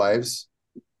certain midwives,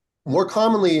 more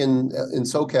commonly in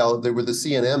SoCal, there were the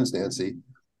CNMs, Nancy,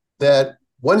 that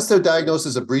once the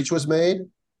diagnosis of breech was made,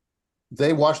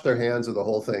 they washed their hands of the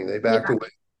whole thing. They backed away.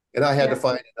 And I had to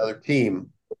find another team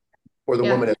for the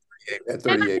woman at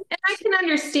 38. And I can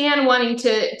understand wanting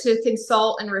to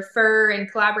consult and refer and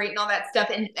collaborate and all that stuff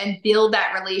and build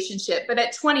that relationship. But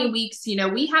at 20 weeks,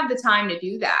 we have the time to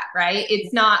do that, right?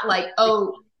 It's not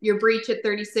oh, your breech at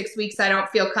 36 weeks, I don't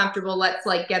feel comfortable. Let's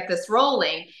get this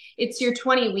rolling. It's your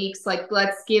 20 weeks.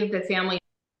 Let's give the family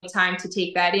time to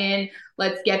take that in.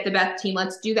 Let's get the best team.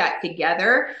 Let's do that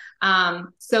together.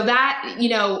 So that,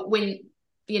 when,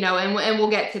 and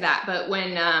we'll get to that, but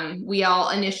when we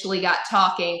all initially got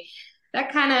talking,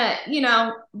 that kind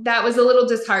of, that was a little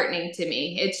disheartening to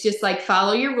me. It's just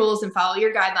follow your rules and follow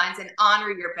your guidelines and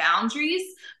honor your boundaries,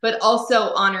 but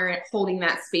also honor holding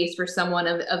that space for someone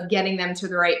of getting them to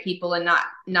the right people and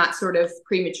not sort of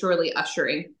prematurely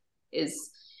ushering is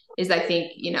I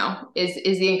think,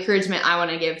 is the encouragement I want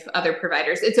to give other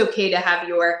providers. It's okay to have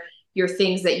your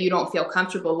things that you don't feel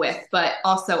comfortable with, but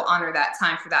also honor that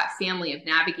time for that family of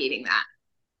navigating that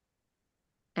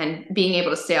and being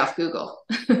able to stay off Google.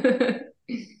 Right.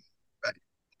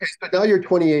 Okay, so now you're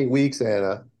 28 weeks,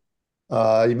 Anna.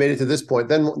 You made it to this point.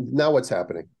 Now what's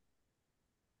happening?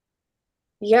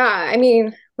 Yeah, I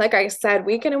mean, like I said,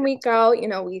 week in and week out,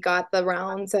 we got the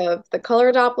rounds of the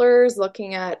color Dopplers,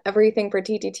 looking at everything for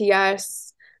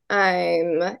TTTS.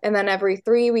 And then every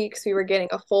 3 weeks, we were getting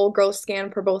a full growth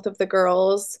scan for both of the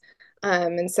girls.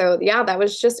 And so, yeah, that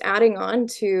was just adding on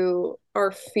to our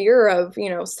fear of,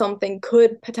 something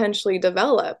could potentially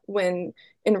develop when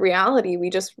in reality,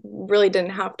 we just really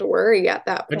didn't have to worry at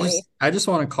that point. I just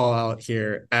want to call out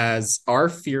here, as our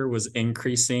fear was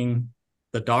increasing,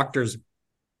 the doctor's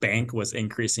bank was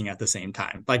increasing at the same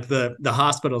time. The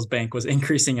hospital's bank was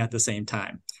increasing at the same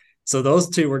time. So those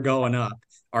two were going up.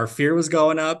 Our fear was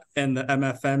going up, and the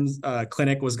MFM's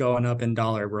clinic was going up in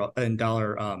dollar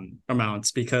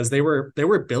amounts, because they were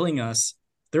billing us.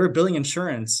 They were billing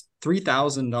insurance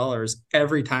 $3,000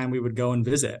 every time we would go and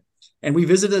visit, and we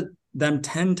visited them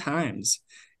 10 times.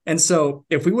 And so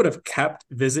if we would have kept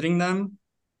visiting them,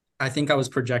 I think I was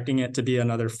projecting it to be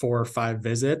another 4 or 5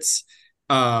 visits,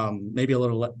 maybe a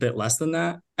little bit less than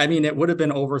that. I mean, it would have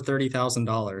been over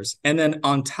 $30,000. And then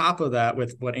on top of that,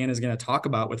 with what Anna's going to talk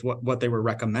about, with what they were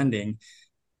recommending,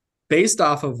 based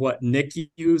off of what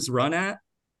NICUs run at,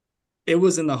 it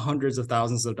was in the hundreds of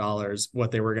thousands of dollars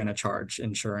what they were going to charge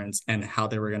insurance and how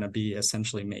they were going to be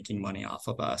essentially making money off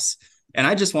of us. And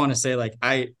I just want to say, like,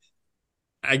 I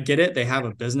get it. They have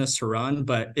a business to run,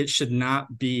 but it should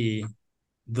not be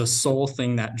the sole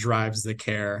thing that drives the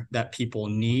care that people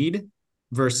need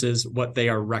versus what they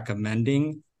are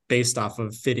recommending based off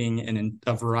of fitting in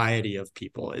a variety of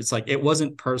people. It's like, it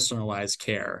wasn't personalized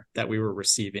care that we were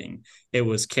receiving. It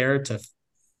was care to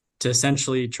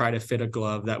essentially try to fit a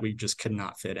glove that we just could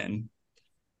not fit in.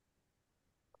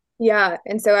 Yeah.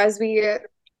 And so as we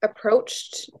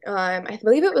approached, I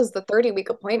believe it was the 30-week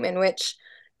appointment, which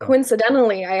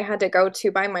coincidentally I had to go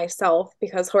to by myself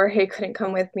because Jorge couldn't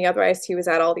come with me. Otherwise, he was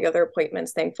at all the other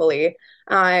appointments, thankfully.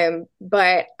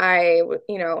 But I,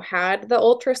 had the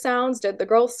ultrasounds, did the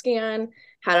growth scan,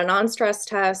 had a non-stress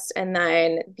test, and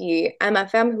then the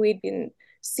MFM who we'd been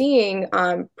seeing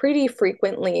pretty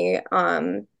frequently,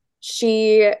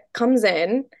 she comes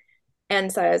in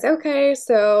and says, okay,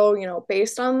 so,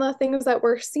 based on the things that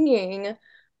we're seeing,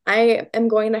 I am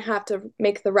going to have to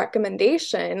make the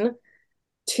recommendation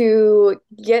to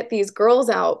get these girls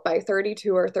out by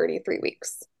 32 or 33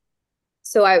 weeks.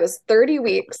 So I was 30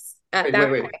 weeks at that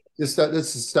point. Let's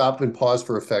stop and pause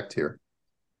for effect here.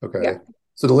 Okay. Yeah.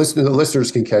 So the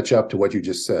listeners can catch up to what you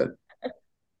just said.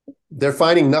 They're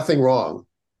finding nothing wrong.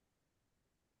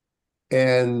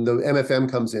 And the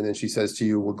MFM comes in and she says to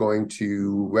you, we're going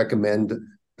to recommend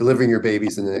delivering your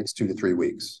babies in the next 2 to 3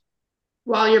 weeks.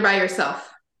 While you're by yourself.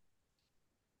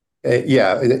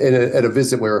 Yeah, at a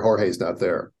visit where Jorge's not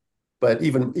there. But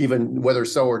even whether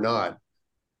so or not,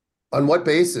 on what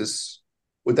basis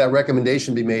would that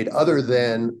recommendation be made other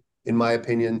than, in my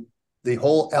opinion, the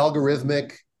whole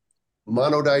algorithmic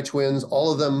monodi twins,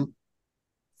 all of them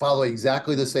follow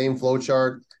exactly the same flow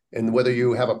chart, and whether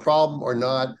you have a problem or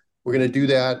not, we're going to do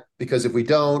that because if we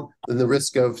don't, then the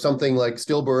risk of something like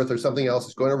stillbirth or something else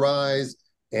is going to rise,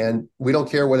 and we don't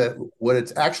care what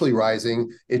it's actually rising.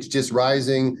 It's just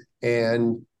rising.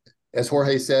 And as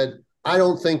Jorge said, I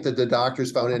don't think that the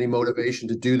doctors found any motivation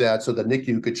to do that so the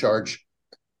NICU could charge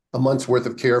a month's worth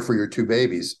of care for your 2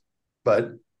 babies.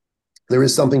 But there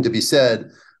is something to be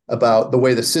said about the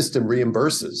way the system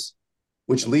reimburses,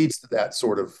 which leads to that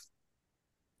sort of,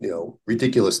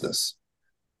 ridiculousness.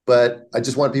 But I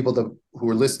just want people who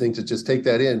are listening to just take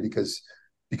that in because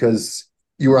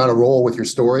you were on a roll with your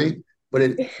story. But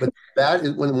that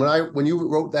is when you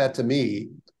wrote that to me,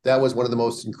 that was one of the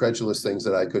most incredulous things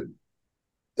that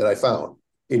I found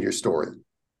in your story.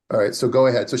 All right, so go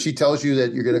ahead. So she tells you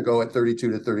that you're going to go at 32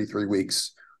 to 33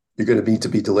 weeks. You're going to need to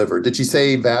be delivered. Did she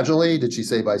say vaginally? Did she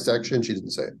say bisection? She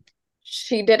didn't say.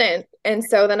 She didn't. And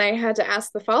so then I had to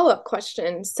ask the follow-up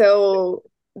question. So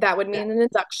that would mean an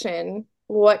induction.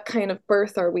 What kind of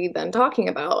birth are we then talking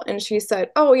about? And she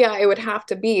said, oh yeah, it would have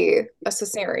to be a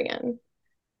cesarean.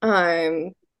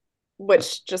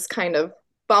 Which just kind of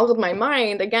boggled my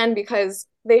mind again, because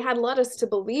they had led us to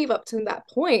believe up to that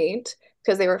point,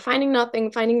 because they were finding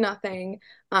nothing.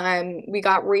 We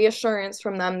got reassurance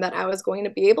from them that I was going to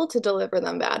be able to deliver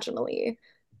them vaginally.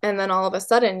 And then all of a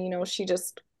sudden, she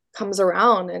just comes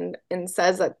around and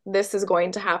says that this is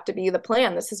going to have to be the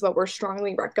plan. This is what we're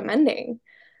strongly recommending.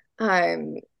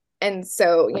 And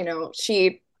so,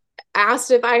 she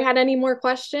asked if I had any more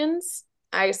questions.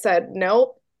 I said,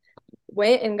 nope.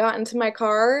 Went and got into my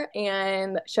car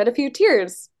and shed a few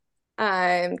tears,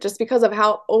 just because of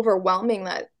how overwhelming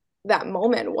that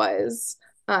moment was,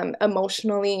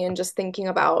 emotionally, and just thinking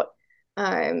about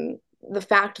the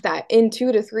fact that in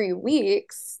 2 to 3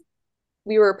 weeks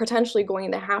we were potentially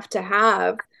going to have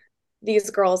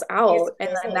these girls out, and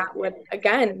then that would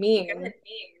again mean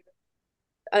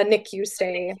a NICU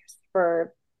stay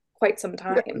for quite some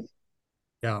time.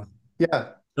 Yeah.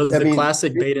 It was the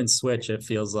classic bait and switch. It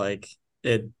feels like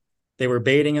they were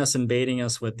baiting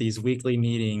us with these weekly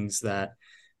meetings that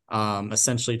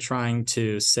essentially trying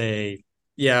to say,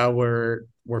 yeah, we're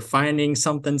finding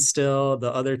something still.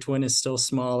 The other twin is still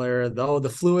smaller. The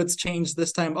fluids changed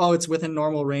this time. Oh, it's within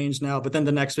normal range now. But then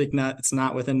the next week, it's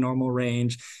not within normal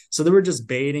range. So they were just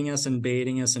baiting us,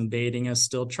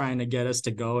 still trying to get us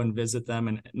to go and visit them,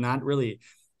 and not really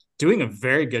doing a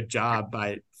very good job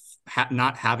by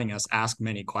not having us ask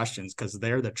many questions, because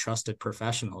they're the trusted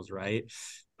professionals, right?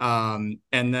 And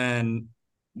then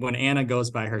when Anna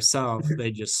goes by herself, they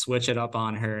just switch it up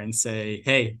on her and say,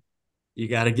 hey, you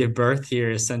got to give birth here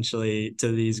essentially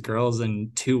to these girls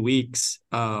in 2 weeks.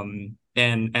 And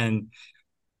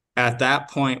at that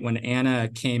point, when Anna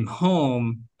came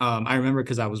home, I remember,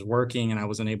 because I was working and I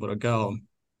wasn't able to go,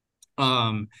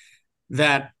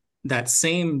 that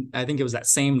same, I think it was that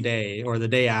same day or the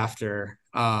day after,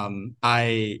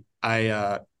 I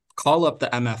call up the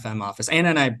MFM office. Anna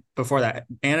and I, before that,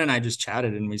 Anna and I just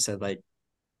chatted and we said, like,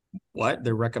 what?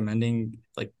 They're recommending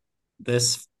like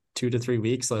this 2 to 3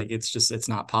 weeks? Like, it's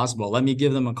not possible. Let me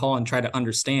give them a call and try to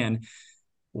understand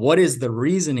what is the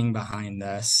reasoning behind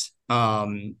this.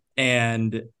 And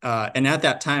at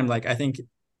that time, like, I think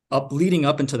leading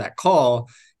up into that call,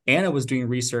 Anna was doing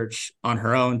research on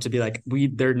her own to be like,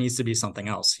 there needs to be something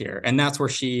else here. And that's where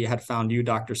she had found you,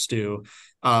 Dr. Stu,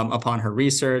 upon her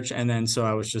research. And then, so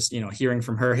I was just, hearing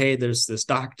from her, hey, there's this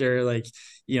doctor, like,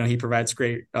 he provides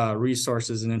great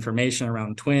resources and information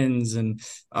around twins and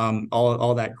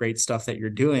all that great stuff that you're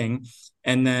doing.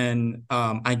 And then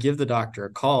I give the doctor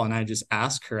a call and I just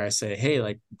ask her, I say, hey,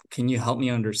 like, can you help me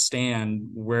understand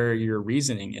where your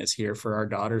reasoning is here for our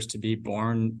daughters to be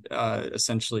born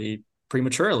essentially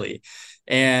prematurely?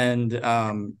 And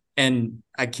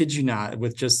I kid you not,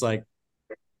 with just like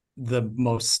the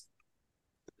most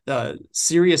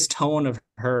serious tone of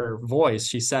her voice,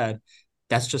 she said,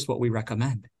 that's just what we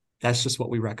recommend. That's just what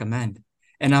we recommend.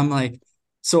 And I'm like,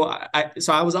 so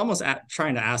I was almost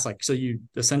trying to ask, like, so you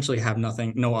essentially have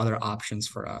no other options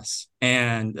for us?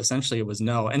 And essentially it was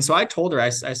no. And so I told her, I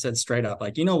said straight up,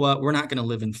 like, you know what, we're not going to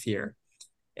live in fear.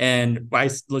 And I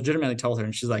legitimately told her,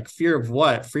 and she's like, fear of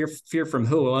what? Fear from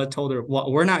who? Well, I told her,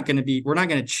 well, we're not going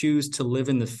to choose to live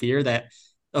in the fear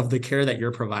of the care that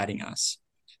you're providing us.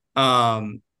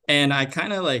 And I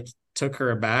kind of like took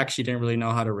her aback. She didn't really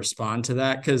know how to respond to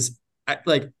that, because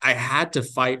I had to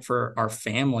fight for our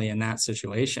family in that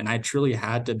situation. I truly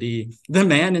had to be the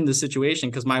man in the situation,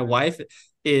 because my wife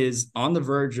is on the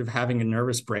verge of having a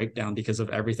nervous breakdown because of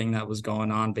everything that was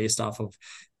going on based off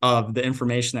of the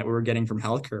information that we were getting from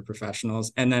healthcare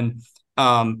professionals. And then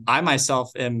I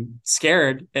myself am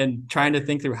scared and trying to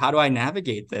think through, how do I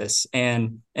navigate this?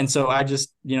 And so I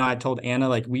just, I told Anna,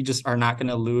 like, we just are not going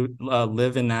to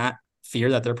live in that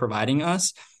fear that they're providing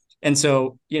us. And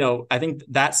so, I think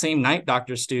that same night,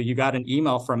 Dr. Stu, you got an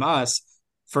email from us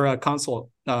for a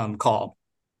consult call.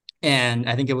 And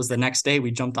I think it was the next day we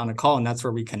jumped on a call, and that's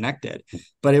where we connected.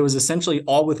 But it was essentially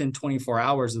all within 24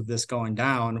 hours of this going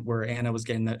down, where Anna was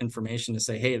getting the information to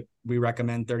say, hey, we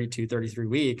recommend 32, 33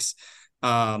 weeks.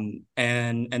 And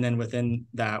then within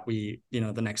that, we,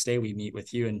 the next day we meet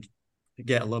with you and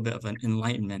get a little bit of an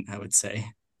enlightenment, I would say.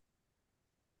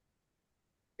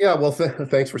 Yeah, well,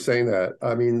 thanks for saying that.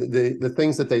 I mean, the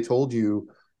things that they told you,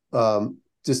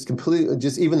 just completely,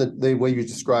 just even the way you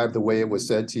described the way it was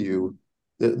said to you,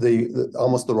 the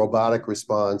almost the robotic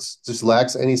response just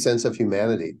lacks any sense of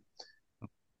humanity.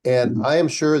 And I am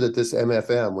sure that this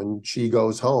MFM, when she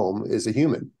goes home, is a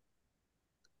human,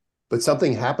 but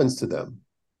something happens to them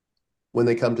when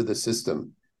they come to the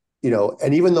system,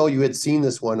 and even though you had seen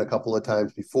this one a couple of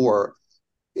times before,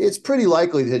 it's pretty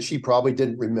likely that she probably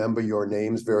didn't remember your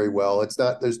names very well.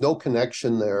 There's no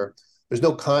connection there. There's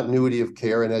no continuity of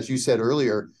care. And as you said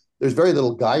earlier, there's very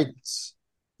little guidance.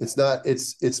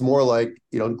 It's more like,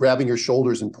 grabbing your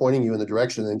shoulders and pointing you in the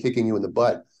direction and then kicking you in the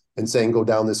butt and saying, go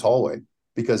down this hallway,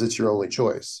 because it's your only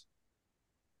choice.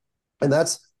 And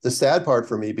that's the sad part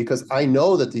for me, because I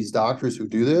know that these doctors who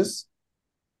do this,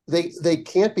 they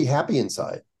can't be happy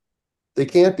inside. They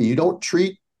can't be. You don't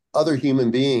treat other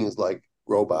human beings like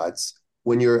robots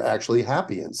when you're actually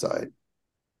happy inside.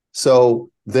 So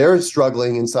they're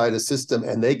struggling inside a system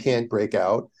and they can't break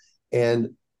out.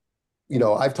 And,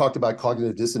 I've talked about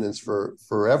cognitive dissonance for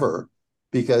forever,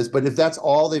 but if that's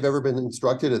all they've ever been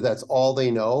instructed, if that's all they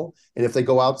know, and if they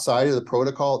go outside of the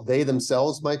protocol, they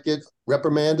themselves might get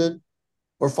reprimanded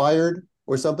or fired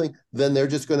or something, then they're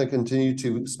just going to continue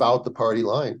to spout the party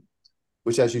line,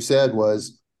 which, as you said,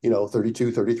 was,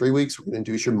 32, 33 weeks, we're going to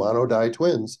induce your monodi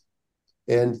twins.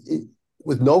 And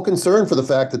with no concern for the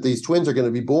fact that these twins are going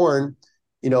to be born,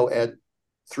 at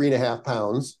 3.5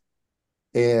 pounds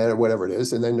and whatever it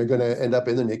is. And then they're going to end up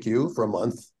in the NICU for a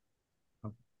month.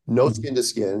 No skin to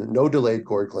skin, no delayed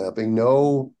cord clamping,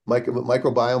 no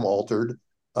microbiome altered,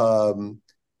 none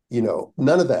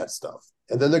of that stuff.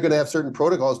 And then they're going to have certain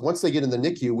protocols. Once they get in the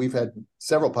NICU, we've had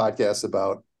several podcasts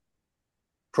about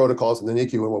protocols in the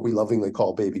NICU and what we lovingly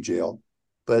call baby jail.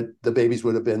 But the babies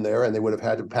would have been there and they would have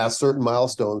had to pass certain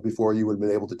milestones before you would have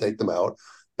been able to take them out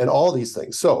and all these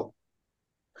things. So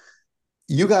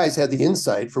you guys had the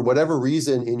insight, for whatever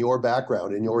reason, in your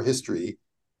background, in your history,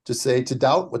 to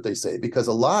doubt what they say, because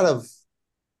a lot of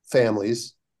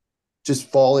families just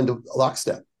fall into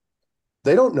lockstep.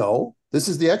 They don't know. This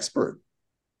is the expert.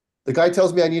 The guy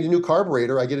tells me I need a new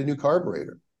carburetor, I get a new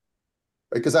carburetor,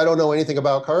 right? Because I don't know anything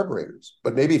about carburetors.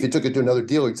 But maybe if you took it to another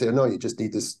dealer, you'd say, no, you just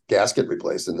need this gasket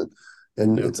replaced, and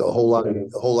it's a whole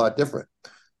lot different.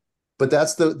 But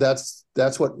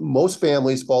that's what most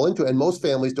families fall into, and most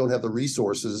families don't have the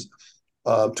resources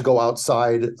to go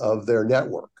outside of their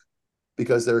network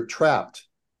because they're trapped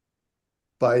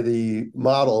by the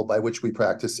model by which we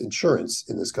practice insurance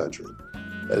in this country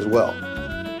as well.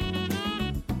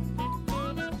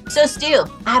 So Stu,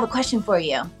 I have a question for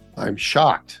you. I'm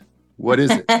shocked. What is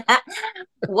it?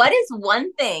 What is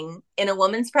one thing in a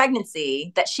woman's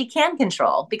pregnancy that she can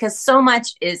control? Because so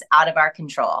much is out of our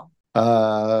control.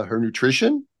 Her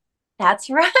nutrition?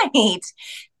 That's right.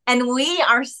 And we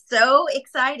are so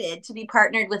excited to be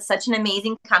partnered with such an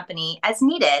amazing company as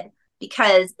Needed,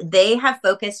 because they have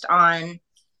focused on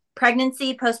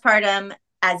pregnancy, postpartum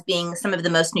as being some of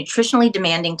the most nutritionally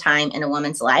demanding time in a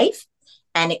woman's life.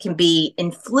 And it can be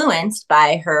influenced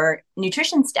by her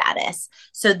nutrition status.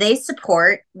 So they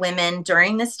support women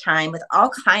during this time with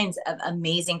all kinds of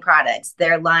amazing products.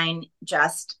 Their line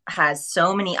just has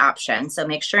so many options. So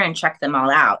make sure and check them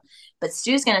all out. But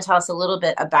Stu's going to tell us a little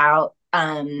bit about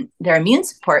their immune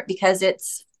support, because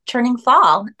it's turning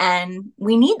fall and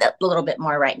we need a little bit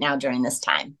more right now during this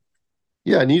time.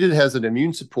 Yeah, Needed has an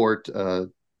immune support,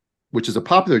 which is a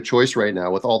popular choice right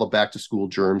now with all the back to school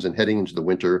germs and heading into the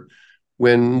winter,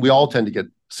 when we all tend to get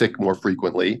sick more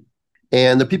frequently.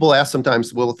 And the people ask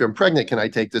sometimes, well, if I'm pregnant, can I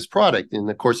take this product? And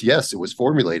of course, yes, it was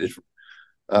formulated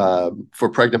for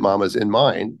pregnant mamas in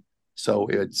mind. So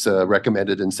it's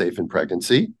recommended and safe in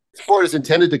pregnancy. Support is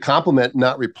intended to complement,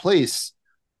 not replace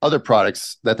other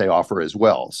products that they offer as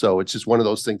well. So it's just one of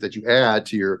those things that you add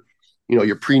to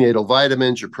your prenatal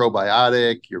vitamins, your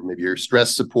probiotic, maybe your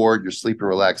stress support, your sleep and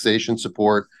relaxation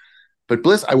support. But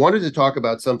Bliss, I wanted to talk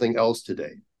about something else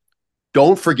today.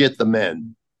 Don't forget the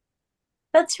men.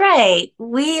 That's right.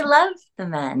 We love the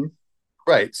men.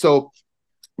 Right. So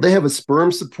they have a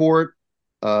sperm support,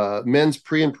 men's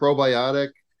pre and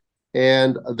probiotic,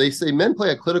 and they say men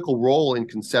play a critical role in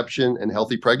conception and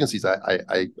healthy pregnancies.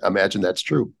 I imagine that's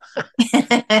true.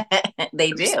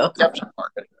 They do.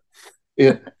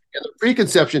 And the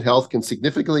preconception health can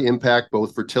significantly impact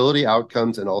both fertility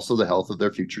outcomes and also the health of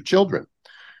their future children.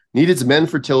 Needed's Men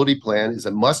Fertility Plan is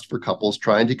a must for couples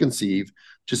trying to conceive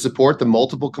to support the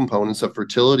multiple components of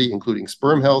fertility, including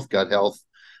sperm health, gut health,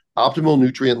 optimal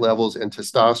nutrient levels, and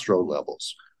testosterone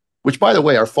levels, which, by the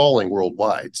way, are falling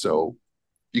worldwide. So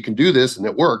you can do this and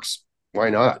it works. Why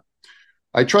not?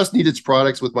 I trust Needed's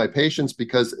products with my patients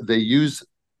because they use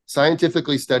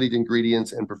scientifically studied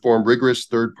ingredients and perform rigorous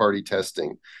third-party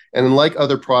testing. And unlike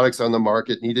other products on the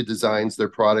market, Needed designs their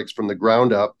products from the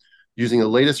ground up using the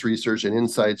latest research and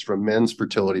insights from men's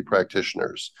fertility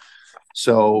practitioners.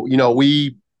 So,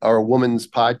 we are a woman's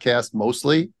podcast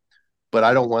mostly, but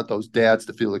I don't want those dads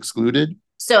to feel excluded.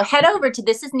 So head over to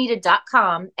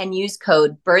thisisneeded.com and use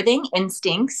code Birthing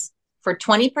Instincts for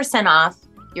 20% off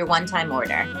your one-time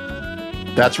order.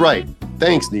 That's right.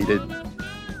 Thanks, Needed.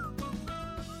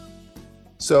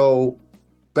 So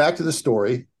back to the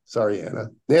story. Sorry,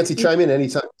 Anna. Nancy, chime in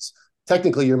anytime.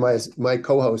 Technically, you're my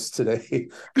co-host today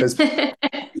because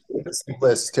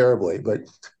it's terribly.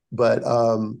 But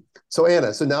so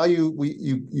Anna, so now you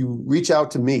reach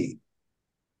out to me.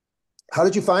 How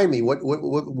did you find me?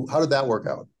 How did that work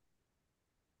out?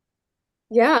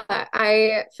 Yeah,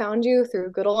 I found you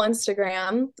through good old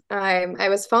Instagram. I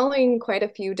was following quite a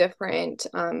few different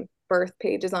birth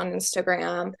pages on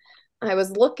Instagram. I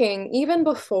was looking even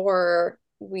before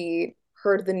we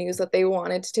heard the news that they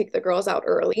wanted to take the girls out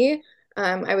early.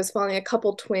 I was following a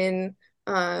couple twin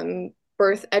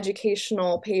birth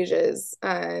educational pages.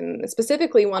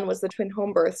 Specifically, one was the twin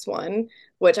home births one,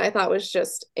 which I thought was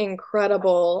just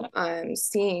incredible,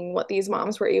 seeing what these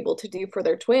moms were able to do for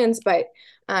their twins. But,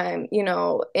 and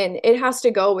it has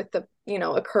to go with the,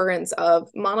 occurrence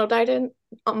of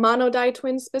monodi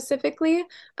twins specifically.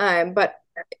 But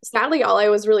sadly, all I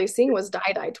was really seeing was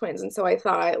di twins. And so I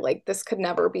thought, like, this could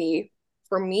never be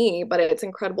for me, but it's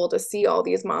incredible to see all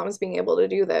these moms being able to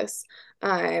do this.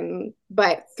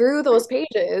 But through those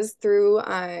pages, through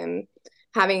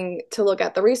having to look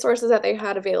at the resources that they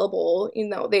had available,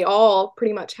 they all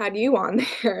pretty much had you on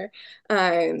there.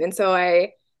 And so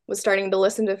I was starting to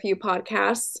listen to a few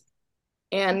podcasts.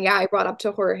 And yeah, I brought up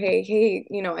to Jorge, hey,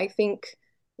 I think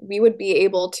we would be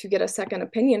able to get a second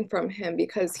opinion from him,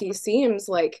 because he seems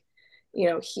like,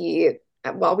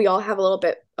 while we all have a little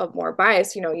bit of more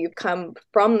bias, you've come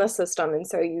from the system. And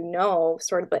so,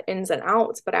 sort of the ins and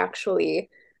outs, but actually,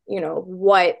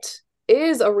 what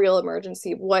is a real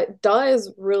emergency, what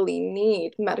does really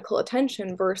need medical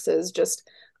attention versus just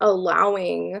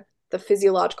allowing the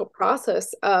physiological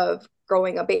process of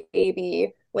growing a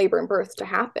baby, labor and birth to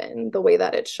happen the way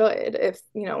that it should, if,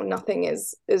 nothing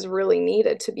is really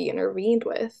needed to be intervened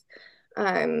with.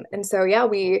 And so, yeah,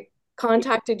 we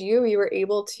contacted you, we were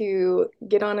able to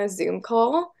get on a Zoom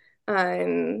call.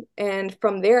 And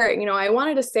from there, I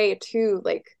wanted to say too,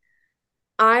 like,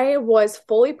 I was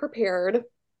fully prepared.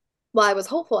 Well, I was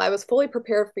hopeful. I was fully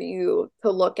prepared for you to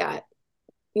look at,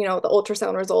 the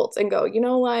ultrasound results and go, you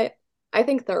know what? I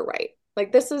think they're right.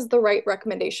 Like, this is the right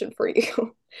recommendation for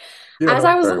you. As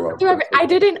I was looking through I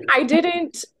didn't,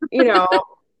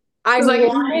 I like,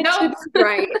 wanted nope. to be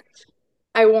right.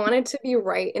 I wanted to be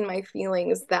right in my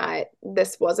feelings that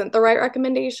this wasn't the right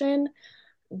recommendation.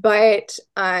 But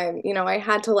I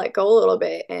had to let go a little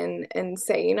bit and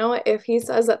say, what, if he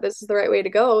says that this is the right way to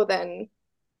go, then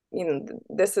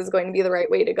this is going to be the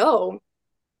right way to go.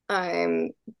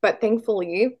 But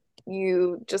thankfully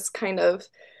you just kind of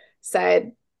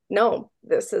said, no,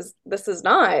 this is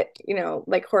not,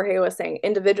 like Jorge was saying,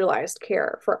 individualized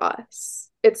care for us.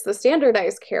 It's the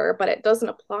standardized care, but it doesn't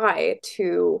apply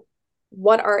to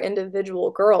what our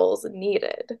individual girls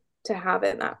needed to have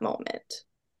in that moment.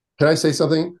 Can I say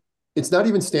something? It's not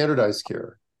even standardized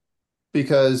care,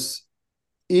 because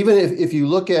even if you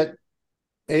look at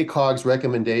ACOG's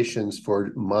recommendations for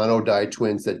monodi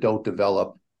twins that don't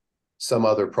develop some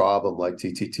other problem like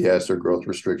TTTS or growth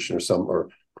restriction or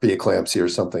preeclampsia or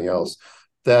something else,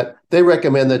 that they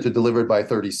recommend that they're delivered by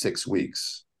 36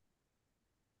 weeks.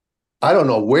 I don't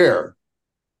know where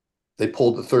they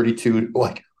pulled the 32,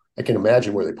 like I can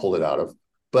imagine where they pulled it out of,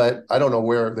 but I don't know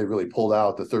where they really pulled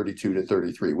out the 32 to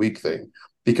 33 week thing,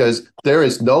 because there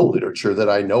is no literature that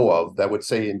I know of that would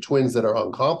say in twins that are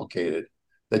uncomplicated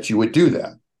that you would do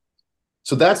that.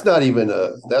 So that's not even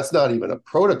a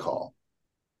protocol.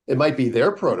 It might be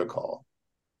their protocol,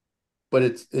 but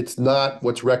it's not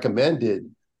what's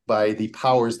recommended by the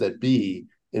powers that be,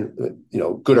 in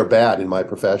good or bad in my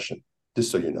profession,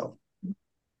 just so you know.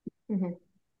 Mm-hmm.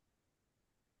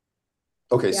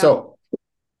 Okay, yeah.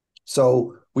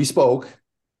 So we spoke,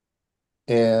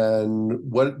 and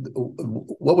what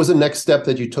was the next step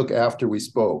that you took after we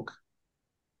spoke?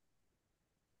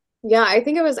 Yeah, I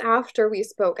think it was after we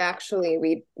spoke,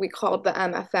 actually. We called the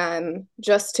MFM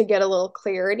just to get a little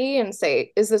clarity and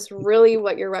say, is this really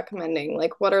what you're recommending?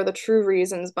 Like, what are the true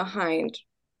reasons behind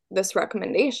this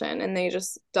recommendation? And they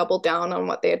just doubled down on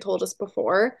what they had told us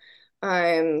before,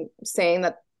 saying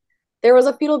that there was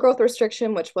a fetal growth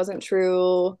restriction, which wasn't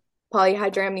true,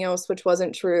 polyhydramnios, which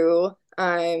wasn't true.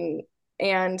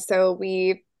 And so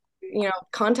we,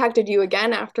 contacted you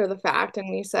again after the fact,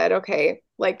 and we said, okay,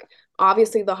 like,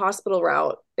 obviously the hospital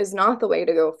route is not the way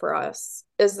to go for us.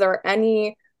 Is there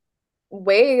any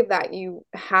way that you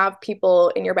have people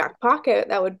in your back pocket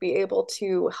that would be able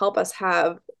to help us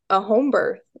have a home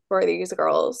birth for these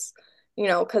girls?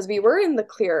 Because we were in the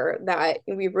clear that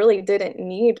we really didn't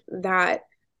need that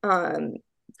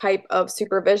type of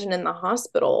supervision in the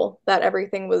hospital, that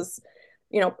everything was,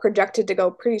 projected to go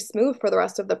pretty smooth for the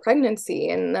rest of the pregnancy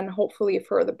and then hopefully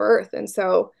for the birth. And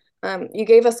so you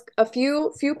gave us a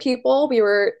few people. We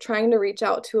were trying to reach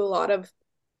out to a lot of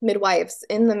midwives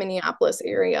in the Minneapolis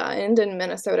area and in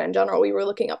Minnesota in general. We were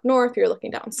looking up north, we were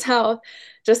looking down south,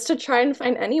 just to try and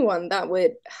find anyone that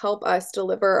would help us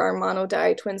deliver our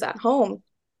monodi twins at home.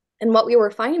 And what we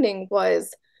were finding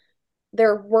was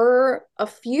there were a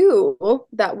few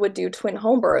that would do twin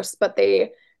home births, but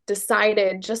they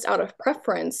decided just out of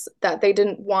preference that they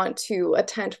didn't want to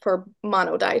attend for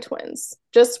monodi twins,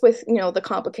 just with, the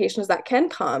complications that can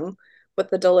come with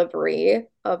the delivery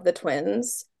of the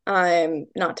twins.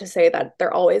 Not to say that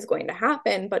they're always going to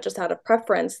happen, but just out of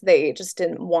preference, they just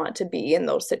didn't want to be in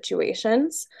those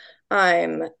situations.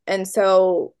 And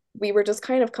so we were just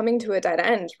kind of coming to a dead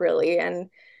end, really. And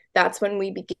that's when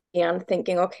we began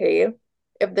thinking, okay,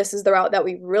 if this is the route that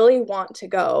we really want to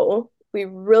go, we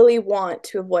really want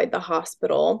to avoid the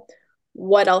hospital,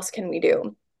 what else can we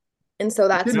do? And so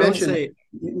that's you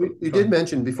did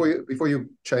mention before you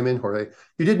chime in, Jorge,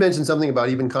 you did mention something about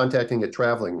even contacting a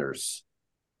traveling nurse.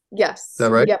 Yes. Is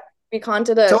that right? Yep. We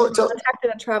contacted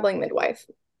a traveling midwife.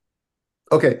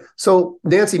 Okay. So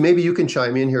Nancy, maybe you can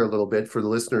chime in here a little bit for the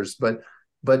listeners, but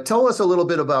tell us a little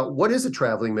bit about what is a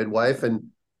traveling midwife, and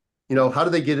how do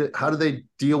they get it? How do they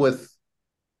deal with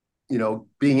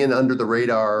being in under the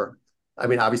radar? I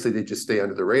mean, obviously they just stay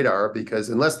under the radar, because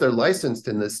unless they're licensed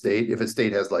in this state, if a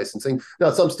state has licensing,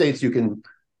 now some states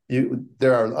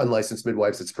there are unlicensed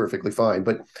midwives, it's perfectly fine.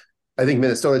 But I think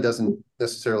Minnesota doesn't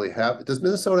necessarily have. Does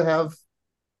Minnesota have?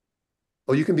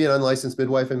 Oh, you can be an unlicensed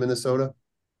midwife in Minnesota?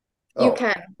 You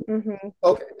can. Mm-hmm.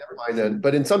 Okay, never mind then.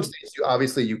 But in some states,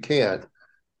 you can't.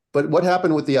 But what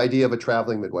happened with the idea of a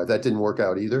traveling midwife? That didn't work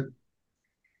out either?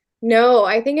 No,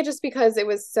 I think it's just because it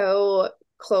was so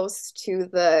close to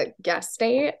the guest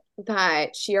state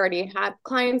that she already had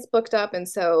clients booked up. And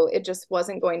so it just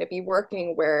wasn't going to be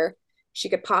working where she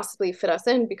could possibly fit us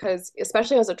in, because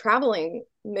especially as a traveling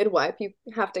midwife, you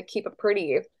have to keep a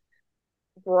pretty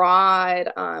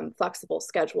broad, flexible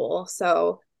schedule.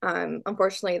 So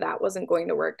unfortunately, that wasn't going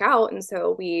to work out. And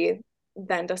so we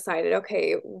then decided,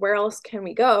 okay, where else can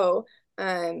we go?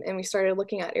 And we started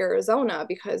looking at Arizona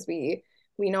because we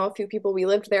know a few people. We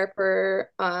lived there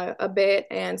for a bit,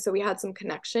 and so we had some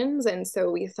connections. And so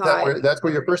we thought, that's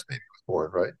where your first baby was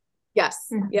born, right?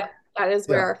 yes, yeah, that is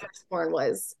where Yeah. our firstborn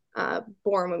was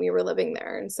born when we were living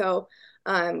there. And so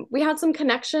we had some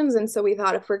connections, and so we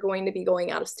thought if we're going to be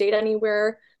going out of state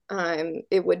anywhere,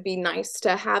 it would be nice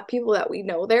to have people that we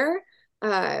know there.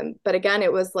 But again,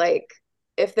 it was like,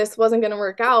 if this wasn't going to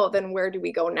work out, then where do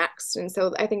we go next? And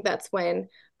so I think that's when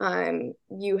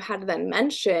you had then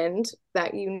mentioned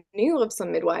that you knew of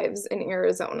some midwives in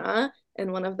Arizona,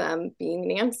 and one of them being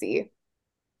Nancy.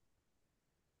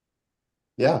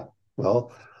 Yeah.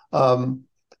 Well,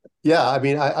 yeah, I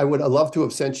mean, I would love to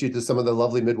have sent you to some of the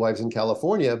lovely midwives in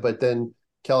California, but then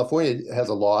California has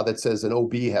a law that says an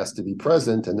OB has to be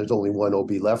present, and there's only one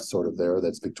OB left sort of there.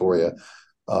 That's Victoria.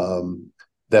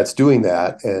 That's doing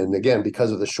that. And again,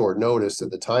 because of the short notice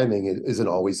and the timing, it isn't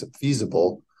always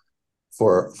feasible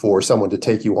for someone to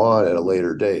take you on at a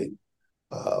later date.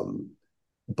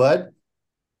 But,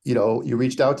 you know, you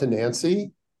reached out to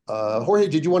Nancy. Jorge,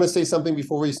 did you want to say something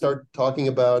before we start talking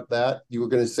about that? You were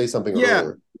going to say something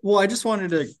earlier. Well, I just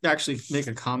wanted to actually make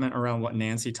a comment around what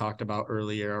Nancy talked about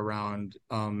earlier around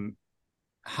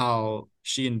how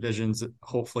she envisions,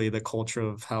 hopefully, the culture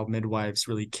of how midwives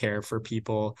really care for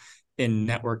people in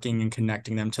networking and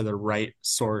connecting them to the right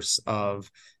source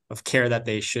of care that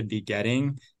they should be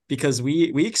getting. Because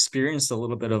we experienced a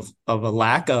little bit of a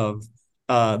lack of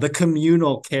the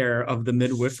communal care of the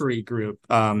midwifery group,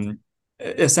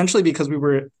 essentially because we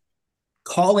were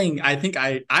calling, I think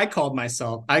I called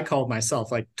myself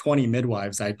like 20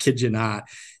 midwives, I kid you not.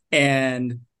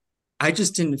 And I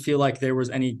just didn't feel like there was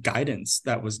any guidance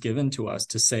that was given to us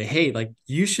to say, hey, like,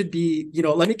 you should be,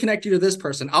 let me connect you to this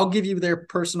person. I'll give you their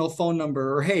personal phone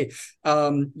number, or, hey,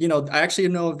 I actually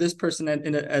know of this person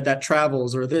that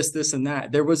travels, or this and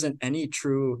that. There wasn't any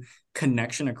true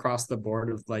connection across the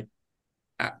board of like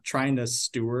trying to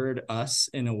steward us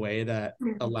in a way that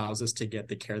allows us to get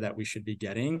the care that we should be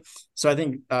getting. So I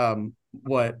think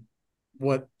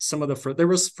what some of there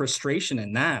was frustration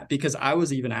in that, because I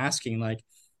was even asking like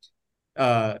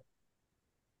how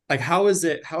is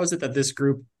it that this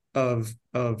group of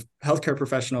healthcare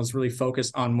professionals really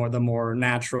focus on the more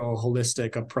natural,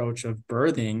 holistic approach of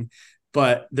birthing,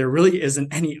 but there really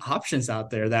isn't any options out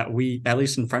there that we, at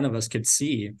least in front of us, could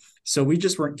see. So we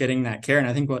just weren't getting that care. And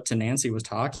I think what Nancy was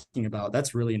talking about,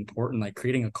 that's really important, like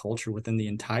creating a culture within the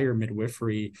entire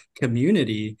midwifery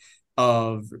community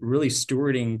of really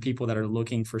stewarding people that are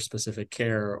looking for specific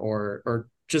care, or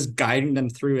just guiding them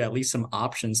through at least some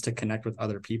options to connect with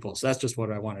other people. So that's just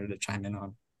what I wanted to chime in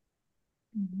on.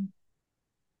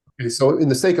 Okay, so in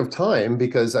the sake of time,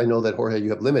 because I know that Jorge, you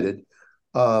have limited,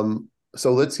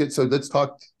 so let's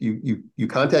talk. You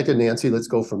contacted Nancy. Let's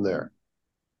go from there.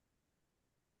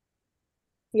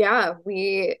 Yeah,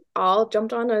 we all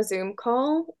jumped on a Zoom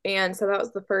call, and so that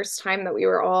was the first time that we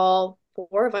were all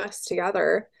four of us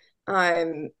together.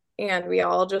 And we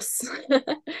all just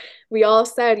we all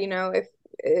said,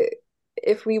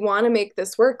 if we want to make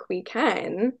this work, we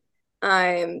can.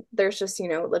 There's just,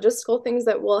 logistical things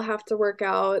that we'll have to work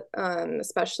out,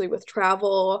 especially with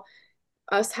travel,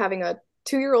 us having a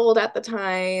 2-year-old at the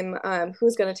time,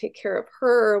 who's going to take care of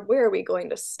her, where are we going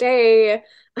to stay,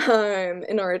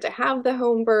 in order to have the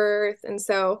home birth. And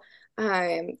so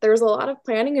there's a lot of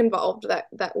planning involved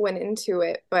that went into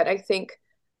it. But I think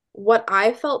what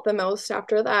I felt the most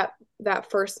after that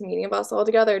first meeting of us all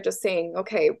together, just saying,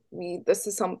 okay, this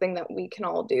is something that we can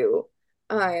all do.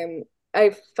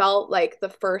 I felt like the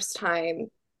first time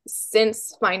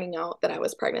since finding out that I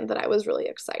was pregnant that I was really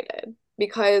excited,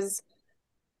 because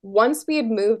once we had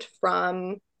moved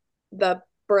from the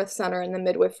birth center and the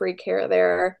midwifery care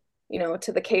there,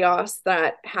 to the chaos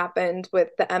that happened with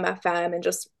the MFM, and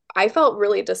just, I felt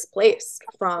really displaced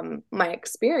from my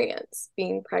experience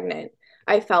being pregnant.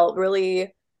 I felt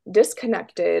really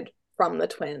disconnected from the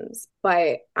twins.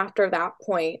 But after that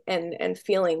point, and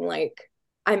feeling like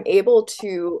I'm able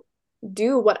to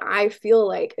do what I feel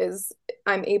like is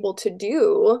I'm able to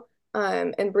do,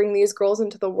 and bring these girls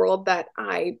into the world that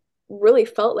I really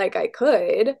felt like I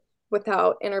could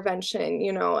without intervention,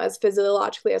 as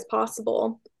physiologically as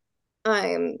possible.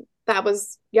 That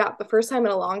was, the first time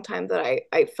in a long time that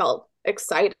I felt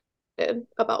excited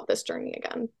about this journey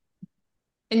again.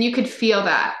 And you could feel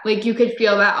that. Like you could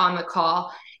feel that on the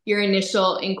call. Your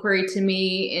initial inquiry to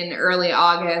me in early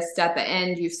August, at the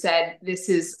end, you said,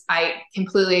 I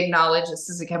completely acknowledge this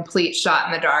is a complete shot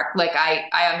in the dark. Like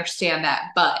I understand that,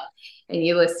 and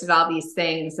you listed all these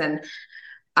things. And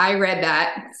I read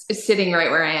that sitting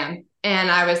right where I am.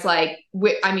 And I was like,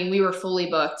 we were fully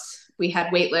booked. We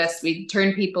had wait lists. We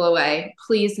turned people away.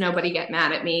 Please, nobody get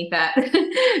mad at me that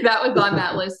that was on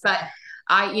that list. But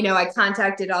I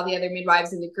contacted all the other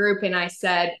midwives in the group and I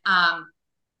said,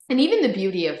 and even the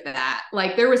beauty of that,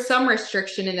 like there was some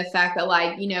restriction in the fact that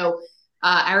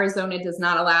Arizona does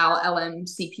not allow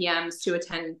LMCPMs to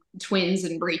attend twins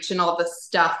and breech and all this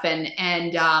stuff.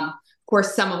 And of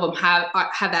course, some of them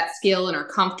have that skill and are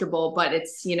comfortable, but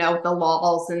it's, the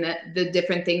laws and the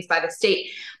different things by the state.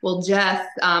 Well, Jess,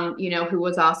 who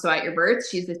was also at your birth,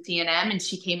 she's a CNM and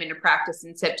she came into practice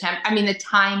in September. I mean, the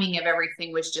timing of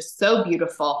everything was just so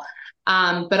beautiful.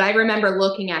 But I remember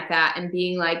looking at that and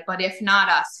being like, but if not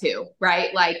us, who,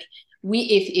 right? Like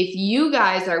if you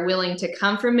guys are willing to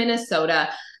come from Minnesota,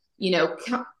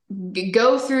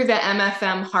 go through the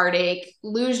MFM heartache,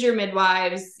 lose your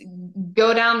midwives,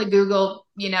 go down the Google,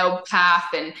 path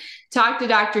and talk to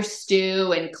Dr.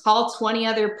 Stu and call 20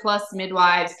 other plus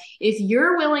midwives. If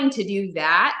you're willing to do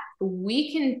that,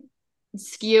 we can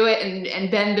skew it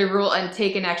and bend the rule and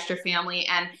take an extra family.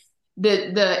 And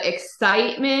the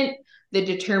excitement, the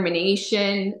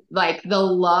determination, like the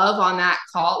love on that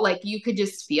call, like you could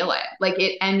just feel it, like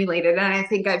it emulated. And I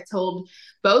think I've told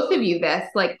both of you this,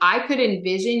 like I could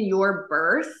envision your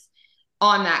birth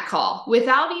on that call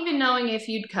without even knowing if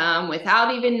you'd come,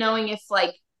 without even knowing if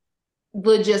like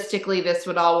logistically this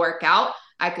would all work out.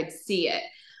 I could see it.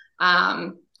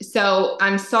 So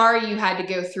I'm sorry you had to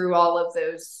go through all of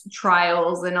those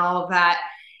trials and all of that,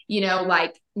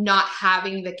 like not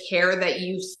having the care that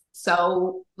you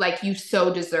so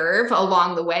deserve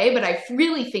along the way. But I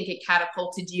really think it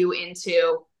catapulted you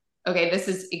into, okay, this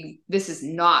is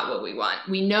not what we want.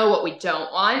 We know what we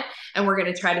don't want, and we're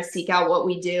going to try to seek out what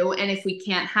we do. And if we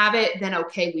can't have it, then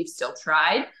okay, we've still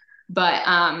tried. But,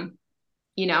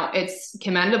 it's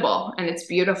commendable and it's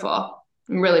beautiful.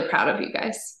 I'm really proud of you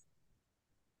guys.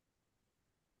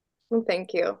 Well,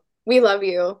 thank you. We love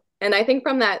you. And I think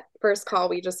from that first call,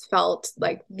 we just felt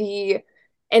like the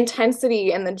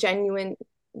intensity and the genuine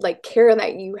like care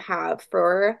that you have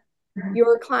for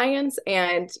your clients,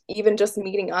 and even just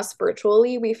meeting us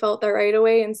virtually, we felt that right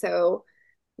away. And so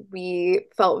we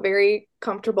felt very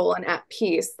comfortable and at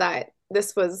peace that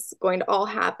this was going to all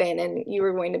happen and you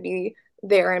were going to be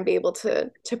there and be able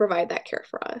to provide that care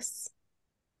for us.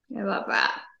 I love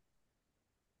that.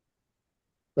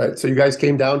 Right. So you guys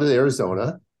came down to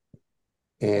Arizona,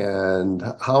 and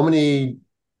how many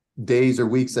days or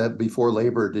weeks before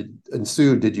labor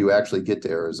did you actually get to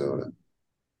Arizona?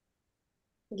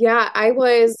 Yeah, I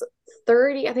was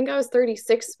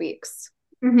 36 weeks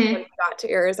when we got to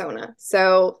Arizona.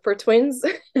 So for twins,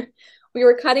 we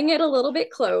were cutting it a little bit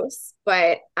close,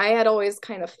 but I had always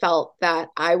kind of felt that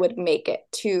I would make it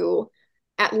to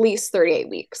at least 38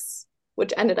 weeks,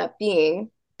 which ended up being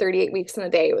 38 weeks in a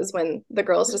day was when the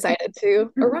girls decided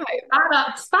to arrive.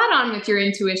 Spot on with your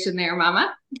intuition there,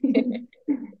 Mama.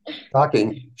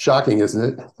 Shocking,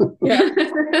 isn't it? Yeah.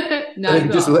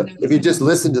 If you just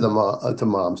listen to to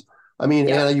moms. I mean,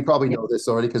 Yeah. Anna, you probably know this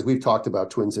already because we've talked about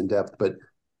twins in depth.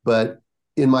 But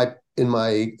in my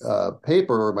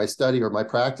paper or my study or my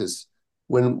practice,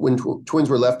 when twins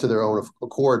were left to their own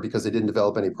accord because they didn't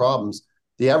develop any problems,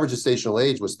 the average gestational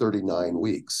age was 39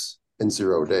 weeks and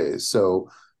 0 days. So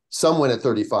some went at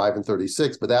 35 and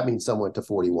 36, but that means some went to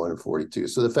 41 and 42.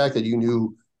 So the fact that you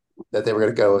knew that they were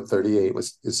going to go at 38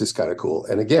 is just kind of cool.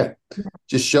 And again,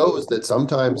 just shows that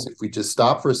sometimes if we just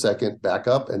stop for a second, back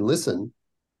up and listen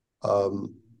to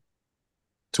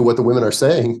what the women are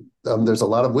saying, there's a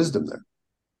lot of wisdom there.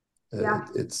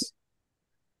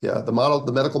 Yeah.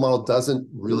 The medical model doesn't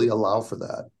really allow for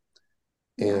that.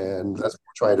 And that's what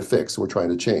we're trying to fix. We're trying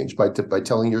to change by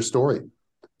telling your story.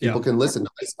 People can listen.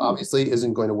 This obviously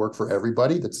isn't going to work for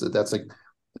everybody. It's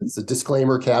a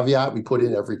disclaimer caveat we put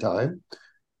in every time,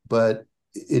 but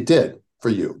it did for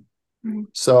you. Mm-hmm.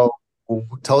 So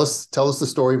tell us the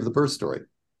story of the birth story.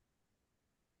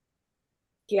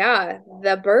 Yeah,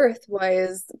 the birth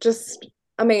was just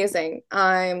amazing.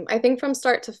 I think from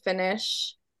start to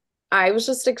finish, I was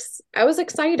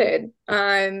excited.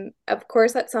 Of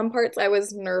course, at some parts I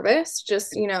was nervous,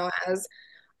 just, as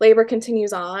labor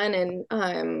continues on. And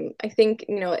I think,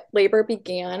 labor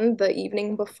began the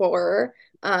evening before,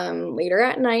 later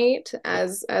at night,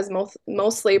 as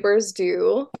most labors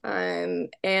do.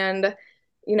 And,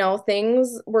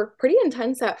 things were pretty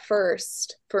intense at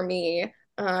first for me.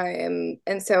 And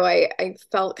so I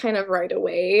felt kind of right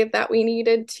away that we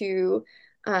needed to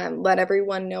let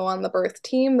everyone know on the birth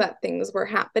team that things were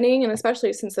happening. And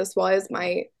especially since this was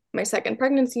my second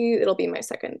pregnancy, it'll be my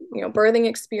second, birthing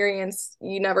experience.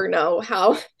 You never know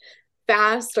how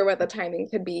fast or what the timing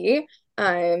could be.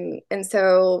 And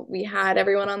so we had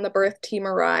everyone on the birth team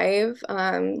arrive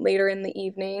later in the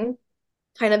evening,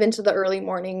 kind of into the early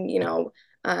morning.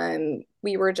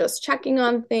 We were just checking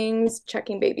on things,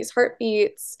 checking baby's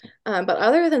heartbeats. But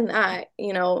other than that,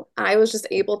 I was just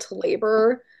able to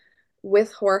labor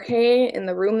with Jorge in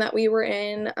the room that we were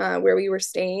in, where we were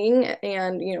staying,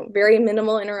 and very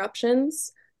minimal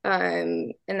interruptions.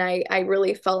 And I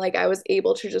really felt like I was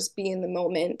able to just be in the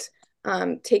moment,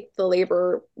 take the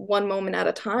labor one moment at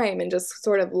a time, and just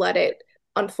sort of let it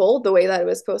unfold the way that it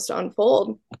was supposed to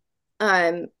unfold.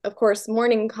 Of course,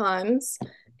 morning comes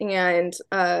and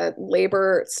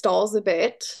labor stalls a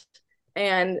bit,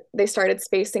 and they started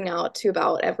spacing out to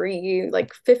about every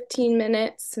like 15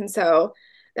 minutes. And so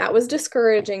that was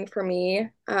discouraging for me.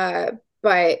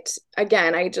 But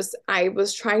again, I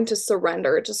was trying to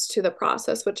surrender just to the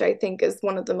process, which I think is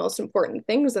one of the most important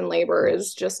things in labor,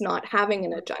 is just not having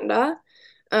an agenda,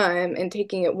 and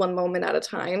taking it one moment at a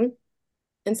time.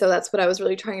 And so that's what I was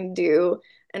really trying to do,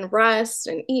 and rest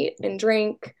and eat and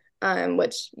drink,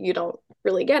 which you don't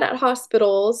really get at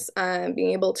hospitals,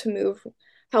 being able to move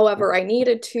however I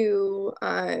needed to,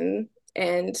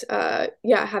 and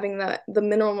yeah, having the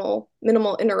minimal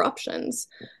interruptions,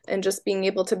 and just being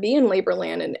able to be in labor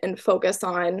land, and focus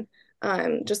on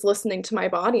just listening to my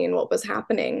body and what was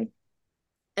happening.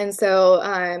 And so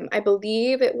I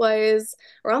believe it was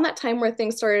around that time where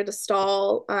things started to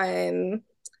stall.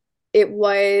 It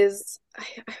was,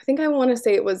 I think I want to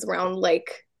say it was around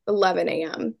like 11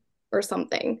 a.m. or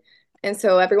something. And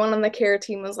so everyone on the care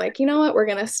team was like, you know what, we're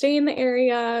going to stay in the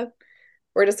area.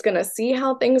 We're just going to see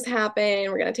how things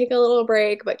happen. We're going to take a little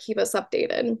break, but keep us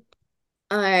updated.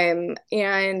 And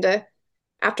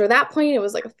after that point, it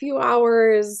was like a few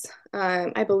hours.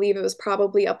 I believe it was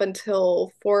probably up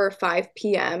until 4 or 5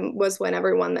 p.m. was when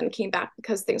everyone then came back,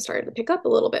 because things started to pick up a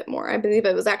little bit more. I believe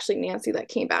it was actually Nancy that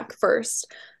came back first,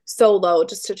 solo,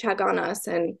 just to check on us.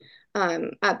 And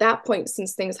at that point,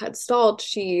 since things had stalled,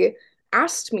 she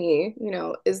asked me,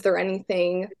 is there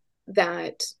anything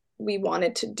that we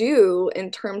wanted to do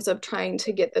in terms of trying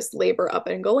to get this labor up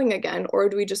and going again, or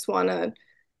do we just want to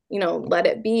let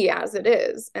it be as it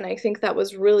is? And I think that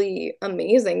was really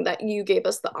amazing that you gave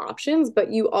us the options,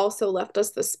 but you also left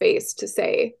us the space to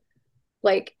say,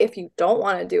 like, if you don't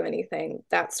want to do anything,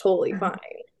 that's totally fine.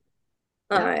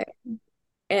 Yeah.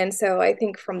 And so I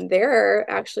think from there,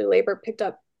 actually, labor picked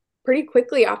up pretty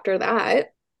quickly after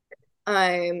that.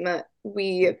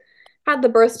 We had the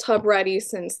birth tub ready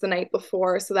since the night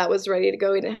before, so that was ready to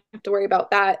go. We didn't have to worry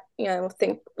about that.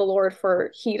 Thank the Lord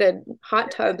for heated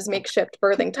hot tubs, makeshift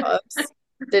birthing tubs.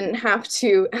 Didn't have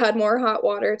to add more hot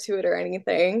water to it or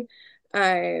anything.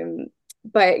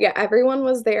 But yeah, everyone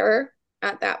was there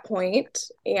at that point,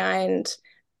 and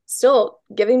still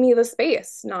giving me the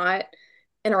space, not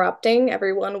interrupting.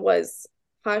 Everyone was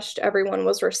hushed. Everyone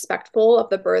was respectful of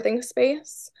the birthing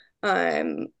space.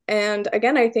 And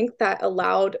again, I think that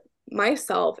allowed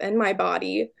myself and my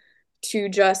body to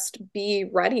just be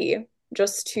ready,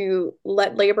 just to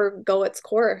let labor go its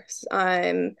course.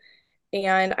 And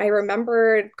I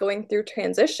remember going through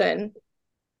transition.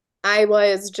 I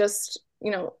was just,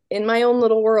 in my own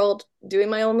little world, doing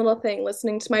my own little thing,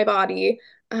 listening to my body.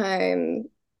 And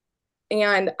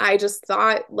I just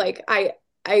thought, like, I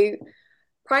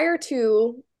prior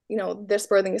to, this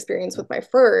birthing experience with my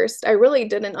first, I really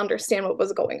didn't understand what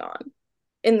was going on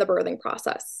in the birthing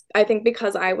process. I think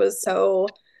because I was so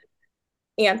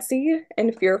antsy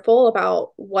and fearful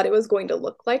about what it was going to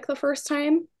look like the first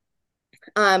time.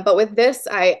 But with this,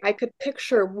 I could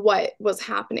picture what was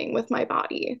happening with my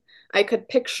body. I could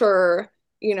picture,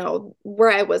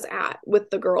 where I was at with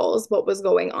the girls, what was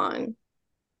going on.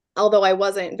 Although I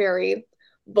wasn't very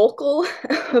vocal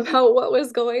about what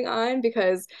was going on,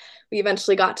 because we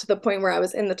eventually got to the point where I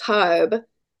was in the tub.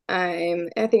 I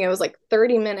think it was like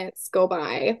 30 minutes go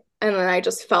by, and then I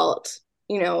just felt,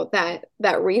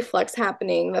 that reflex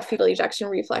happening, the fetal ejection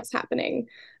reflex happening,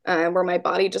 where my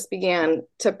body just began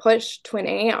to push twin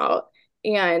A out.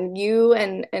 And you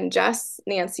and Jess,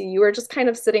 Nancy, you were just kind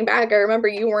of sitting back. I remember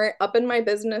you weren't up in my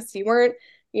business. You weren't,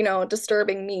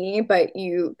 disturbing me, but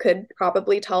you could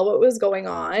probably tell what was going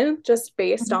on just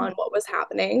based on what was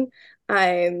happening.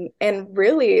 And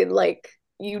really, like,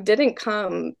 you didn't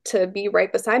come to be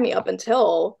right beside me up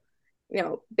until,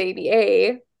 baby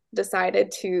A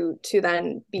decided to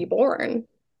then be born.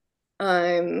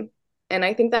 And And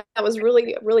I think that that was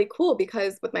really, really cool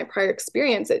because with my prior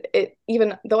experience, it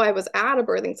even though I was at a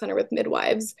birthing center with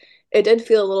midwives, it did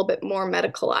feel a little bit more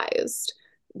medicalized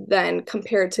than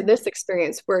compared to this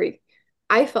experience where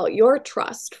I felt your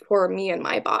trust for me and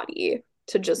my body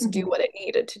to just do what it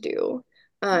needed to do.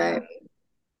 And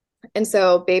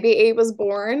so baby A was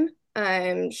born.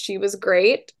 She was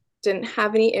great, didn't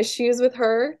have any issues with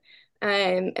her.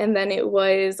 And then it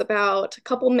was about a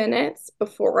couple minutes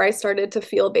before I started to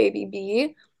feel baby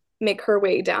B make her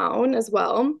way down as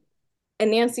well.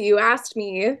 And Nancy, you asked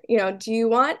me, do you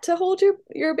want to hold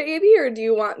your baby or do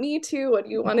you want me to? What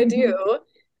do you want to do?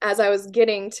 As I was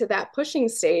getting to that pushing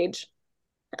stage.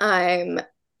 And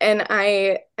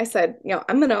I said,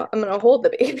 I'm gonna hold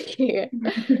the baby,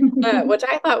 which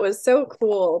I thought was so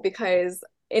cool because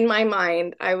in my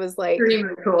mind I was like, pretty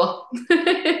cool.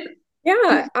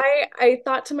 Yeah, I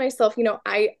thought to myself,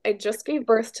 I just gave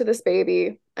birth to this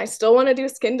baby. I still want to do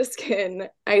skin to skin.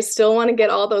 I still want to get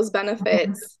all those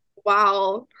benefits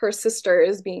while her sister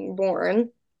is being born.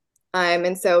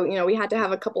 And so, we had to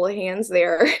have a couple of hands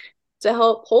there to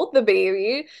help hold the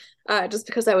baby, just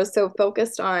because I was so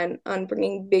focused on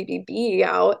bringing baby B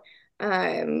out.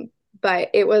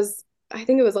 But I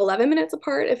think it was 11 minutes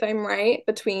apart, if I'm right,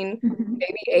 between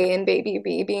baby A and baby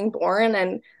B being born.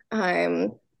 And my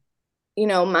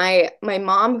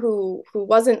mom who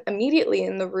wasn't immediately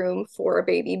in the room for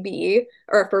baby B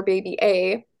or for baby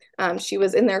A, she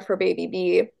was in there for baby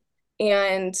B.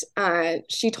 And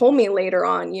she told me later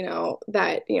on,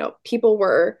 that, people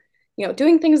were,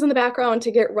 doing things in the background to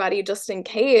get ready just in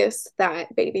case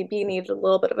that baby B needed a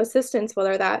little bit of assistance,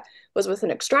 whether that was with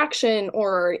an extraction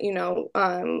or,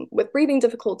 with breathing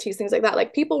difficulties, things like that.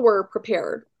 Like people were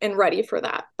prepared and ready for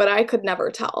that, but I could never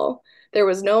tell. There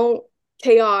was no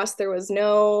chaos. There was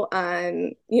no,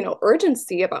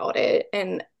 urgency about it.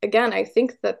 And again, I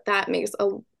think that makes a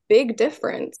big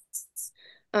difference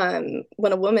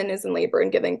when a woman is in labor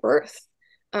and giving birth,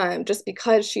 just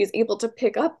because she's able to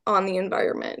pick up on the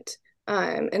environment.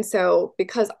 And so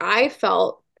because I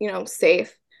felt,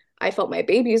 safe, I felt my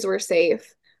babies were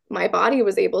safe, my body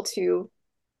was able to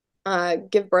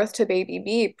give birth to baby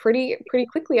B pretty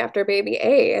quickly after baby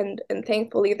A. And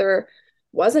thankfully there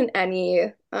weren't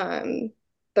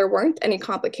any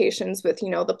complications with,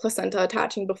 the placenta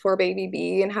attaching before baby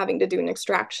B and having to do an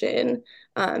extraction,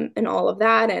 and all of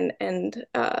that. And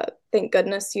thank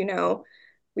goodness,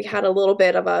 we had a little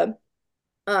bit of a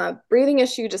breathing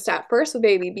issue just at first with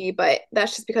baby B, but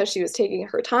that's just because she was taking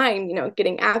her time,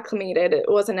 getting acclimated. It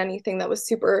wasn't anything that was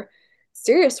super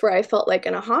serious where I felt like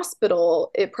in a hospital,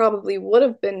 it probably would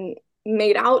have been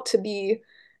made out to be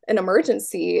an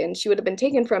emergency and she would have been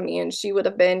taken from me and she would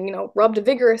have been, rubbed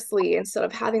vigorously instead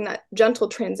of having that gentle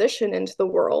transition into the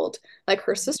world like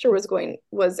her sister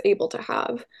was able to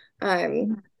have.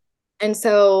 And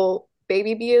so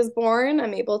baby B is born.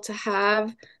 I'm able to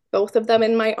have both of them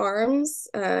in my arms,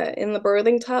 in the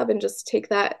birthing tub, and just take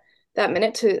that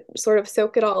minute to sort of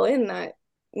soak it all in that,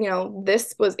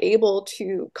 this was able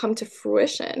to come to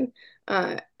fruition.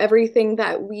 Everything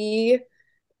that we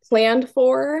planned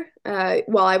for,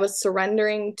 while I was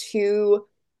surrendering to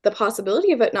the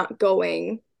possibility of it not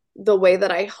going the way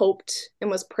that I hoped and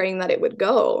was praying that it would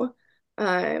go,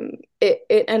 it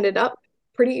ended up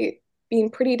being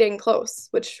pretty dang close,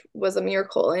 which was a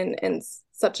miracle and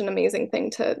such an amazing thing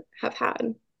to have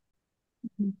had.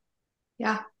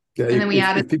 Yeah. And then we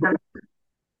added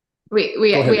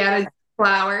we added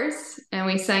flowers and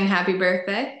we sang happy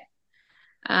birthday.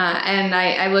 And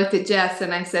I looked at Jess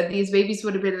and I said, these babies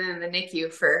would have been in the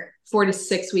NICU for 4 to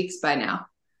 6 weeks by now,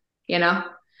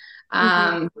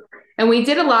 and we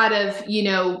did a lot of,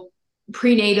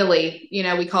 prenatally,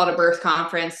 we call it a birth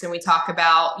conference and we talk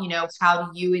about, how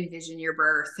do you envision your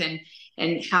birth and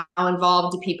how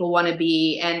involved do people want to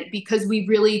be? And because we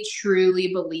really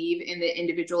truly believe in the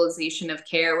individualization of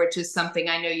care, which is something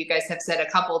I know you guys have said a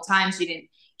couple of times you didn't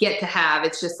get to have.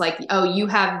 It's just like, oh, you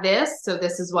have this, so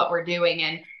this is what we're doing.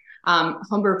 And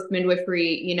home birth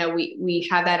midwifery, we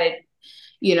have that at,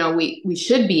 we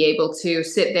should be able to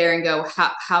sit there and go,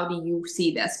 how do you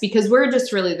see this? Because we're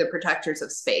just really the protectors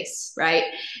of space, right?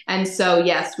 And so,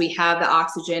 yes, we have the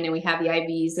oxygen and we have the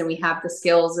IVs and we have the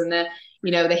skills and the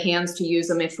hands to use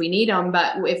them if we need them.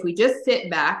 But if we just sit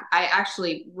back, I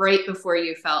actually, right before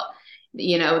you felt,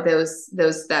 those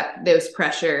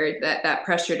pressure, that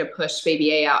pressure to push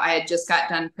baby A out, I had just got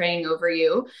done praying over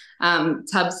you,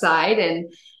 tub side,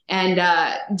 and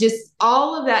just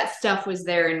all of that stuff was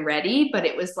there and ready, but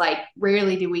it was like,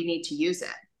 rarely do we need to use it.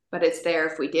 but it's there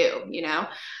if we do,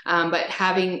 but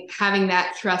having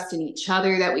that trust in each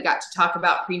other that we got to talk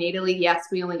about prenatally. Yes,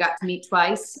 we only got to meet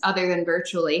twice other than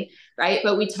virtually, right?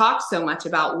 But we talked so much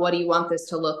about what do you want this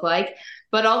to look like,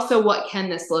 but also what can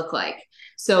this look like?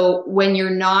 So when you're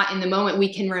not in the moment,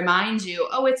 we can remind you,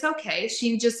 oh, it's okay.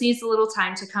 She just needs a little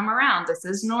time to come around. This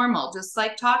is normal. Just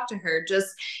like talk to her, just,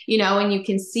 and you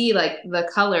can see like the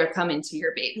color come into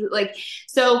your baby. Like,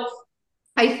 so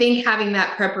I think having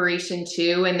that preparation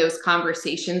too, and those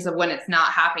conversations of when it's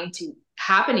not happening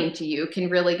to you can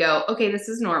really go, okay, this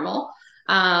is normal.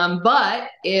 But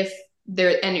if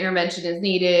there an intervention is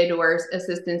needed or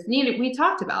assistance needed, we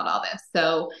talked about all this.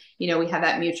 So, we have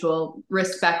that mutual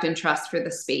respect and trust for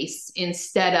the space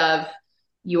instead of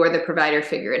you're the provider,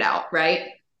 figure it out, right?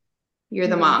 You're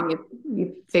the mom.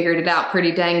 You figured it out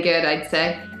pretty dang good, I'd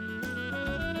say.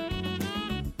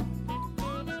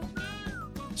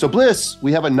 So Bliss,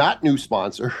 we have a not new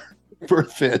sponsor,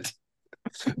 BirthFit.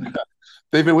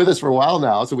 They've been with us for a while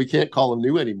now, so we can't call them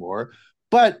new anymore.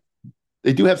 But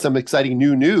they do have some exciting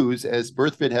new news as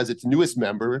BirthFit has its newest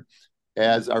member,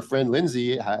 as our friend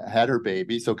Lindsay had her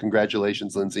baby. So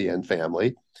congratulations, Lindsay and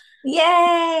family.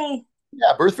 Yay!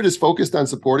 Yeah, BirthFit is focused on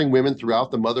supporting women throughout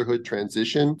the motherhood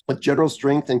transition with general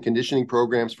strength and conditioning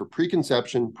programs for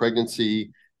preconception,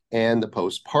 pregnancy, and the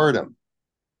postpartum.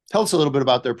 Tell us a little bit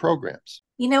about their programs.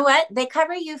 You know what? They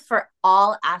cover you for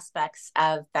all aspects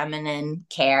of feminine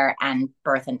care and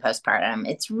birth and postpartum.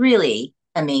 It's really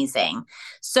amazing.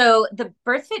 So the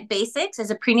BirthFit Basics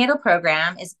is a prenatal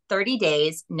program, is 30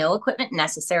 days, no equipment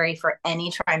necessary for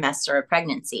any trimester of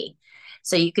pregnancy.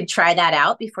 So you could try that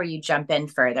out before you jump in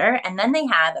further. And then they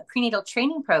have a prenatal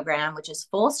training program, which is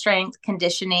full strength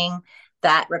conditioning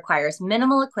that requires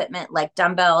minimal equipment like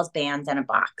dumbbells, bands, and a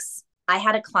box. I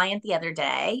had a client the other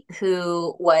day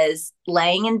who was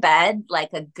laying in bed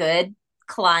like a good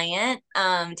client,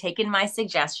 taking my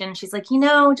suggestion. She's like,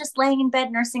 just laying in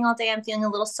bed, nursing all day, I'm feeling a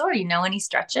little sore. Any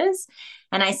stretches?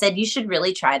 And I said, you should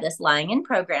really try this lying in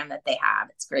program that they have.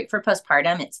 It's great for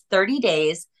postpartum. It's 30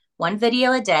 days, 1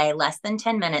 video a day, less than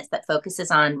 10 minutes, that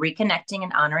focuses on reconnecting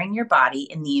and honoring your body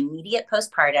in the immediate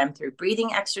postpartum through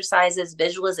breathing exercises,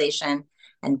 visualization,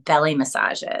 and belly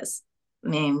massages. I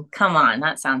mean, come on,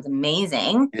 that sounds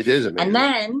amazing. It is amazing.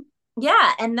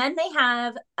 And then they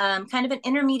have kind of an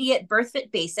intermediate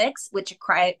BirthFit Basics, which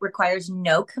requires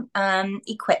no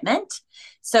equipment.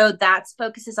 So that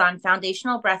focuses on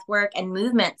foundational breath work and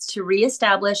movements to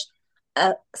reestablish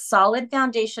a solid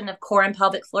foundation of core and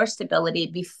pelvic floor stability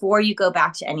before you go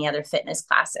back to any other fitness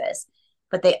classes.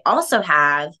 But they also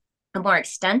have a more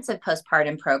extensive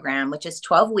postpartum program, which is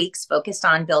 12 weeks focused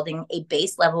on building a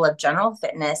base level of general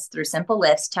fitness through simple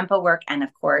lifts, tempo work, and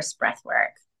of course, breath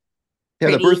work.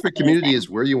 Yeah, the BirthFit community is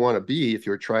where you want to be if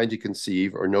you're trying to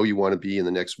conceive or know you want to be in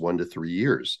the next 1 to 3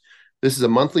 years. This is a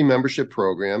monthly membership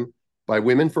program by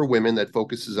Women for Women that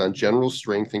focuses on general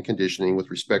strength and conditioning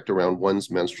with respect around one's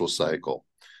menstrual cycle.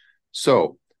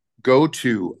 So go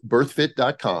to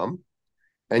birthfit.com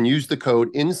and use the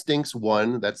code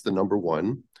INSTINCTS1, that's the number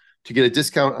 1, to get a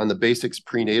discount on the Basics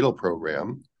prenatal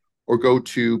program, or go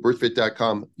to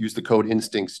birthfit.com, use the code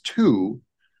INSTINCTS2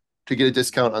 to get a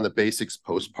discount on the Basics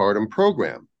postpartum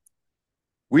program.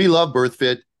 We love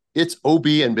BirthFit. It's OB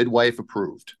and midwife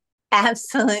approved.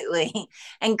 Absolutely.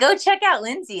 And go check out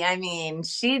Lindsay. I mean,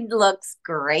 she looks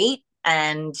great,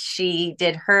 and she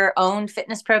did her own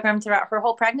fitness program throughout her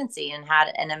whole pregnancy and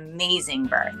had an amazing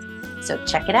birth. So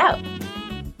check it out.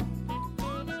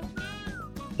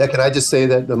 Yeah, can I just say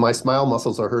that my smile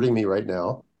muscles are hurting me right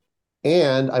now,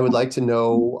 and I would like to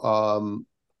know,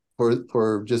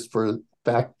 for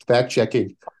fact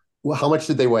checking, how much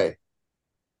did they weigh?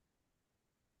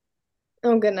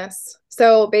 Oh goodness!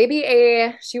 So baby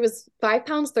A, she was 5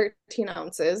 pounds 13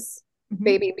 ounces. Mm-hmm.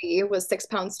 Baby B was 6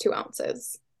 pounds 2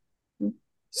 ounces.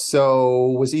 So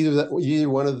was either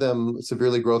one of them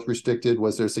severely growth restricted?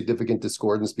 Was there significant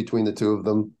discordance between the two of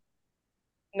them?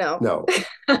 No.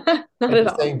 Not at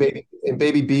all. Saying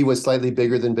baby B was slightly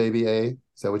bigger than baby A.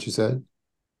 Is that what you said?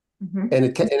 Mm-hmm.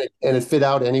 And it fit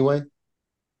out anyway?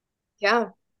 Yeah.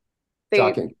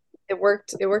 Shocking. It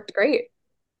worked great.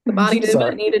 The body did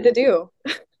what it needed to do.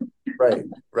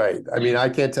 Right. I mean, I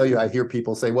can't tell you, I hear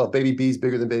people say, well, baby B is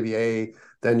bigger than baby A,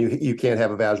 then you can't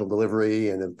have a vaginal delivery.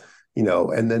 And,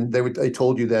 and then they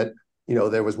told you that,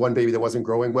 there was one baby that wasn't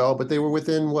growing well, but they were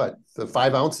within the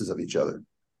 5 ounces of each other.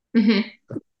 Mm-hmm.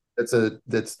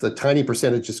 That's the tiny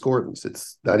percentage discordance.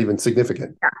 It's not even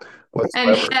significant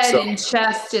whatsoever. And head and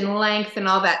chest and length and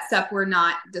all that stuff were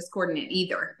not discordant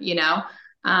either,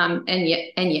 and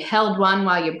you held one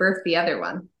while you birthed the other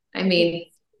one. I mean,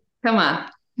 come on.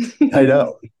 I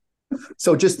know.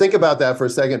 So just think about that for a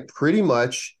second. Pretty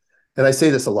much, and I say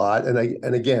this a lot, and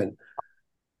again,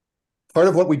 part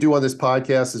of what we do on this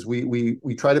podcast is we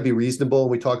try to be reasonable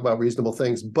and we talk about reasonable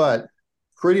things, but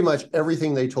pretty much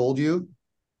everything they told you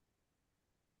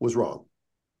was wrong.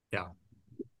 Yeah.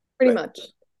 Pretty much.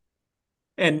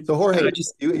 And so Jorge,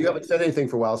 just, you haven't said anything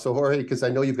for a while. So Jorge, because I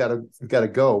know you've got to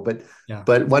go, but yeah.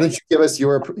 but why don't you give us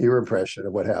your impression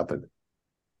of what happened?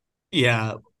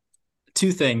 Yeah,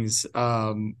 two things.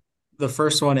 The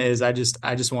first one is I just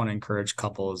want to encourage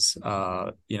couples,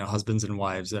 husbands and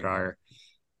wives that are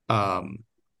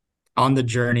on the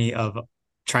journey of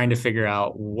trying to figure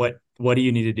out what do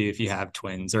you need to do if you have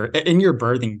twins, or in your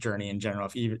birthing journey in general,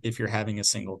 if you're having a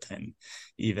singleton,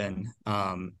 even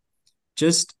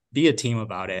just be a team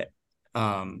about it.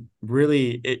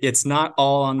 Really, it's not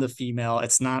all on the female.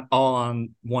 It's not all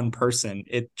on one person.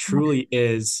 It truly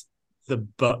is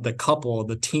the couple,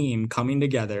 the team coming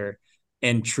together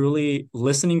and truly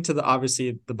listening to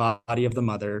obviously the body of the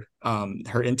mother,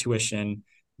 her intuition,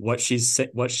 what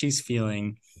she's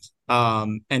feeling,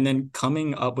 and then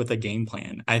coming up with a game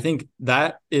plan. I think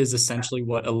that is essentially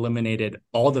what eliminated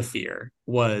all the fear,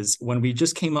 was when we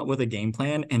just came up with a game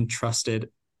plan and trusted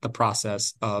the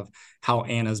process of how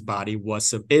Anna's body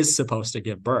is supposed to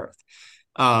give birth.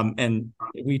 And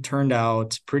we turned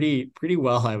out pretty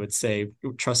well, I would say,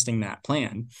 trusting that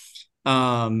plan.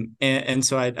 And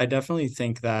so I definitely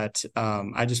think that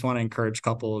I just want to encourage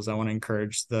couples. I want to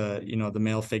encourage the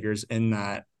male figures in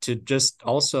that, to just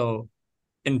also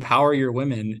empower your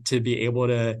women to be able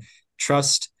to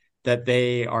trust that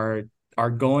they are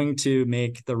going to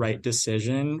make the right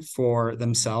decision for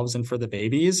themselves and for the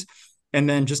babies, and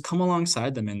then just come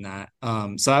alongside them in that.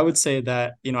 So I would say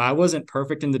that, I wasn't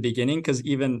perfect in the beginning, because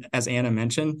even as Anna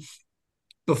mentioned,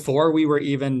 before we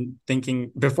even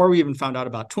found out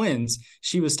about twins,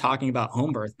 she was talking about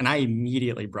home birth, and I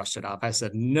immediately brushed it off. I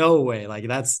said, no way. Like,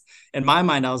 that's, in my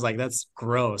mind, I was like, that's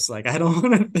gross. Like, I don't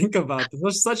want to think about this.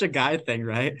 It's such a guy thing,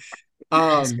 right?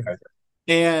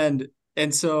 And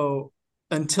so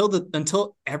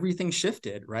until everything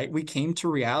shifted, right, we came to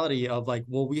reality of like,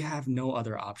 well, we have no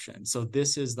other option. So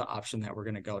this is the option that we're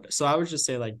going to go to. So I would just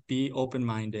say, like, be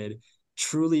open-minded,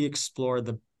 truly explore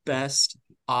the best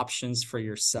options for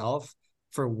yourself,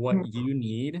 for what you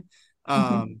need.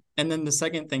 And then the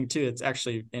second thing too, it's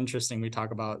actually interesting. We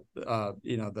talk about, the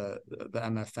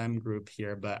MFM group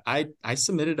here, but I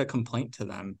submitted a complaint to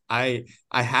them. I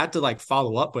had to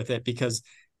follow up with it, because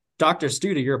Dr.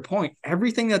 Stu, to your point,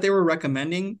 everything that they were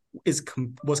recommending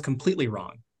was completely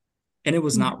wrong, and it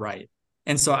was not right.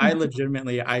 And so I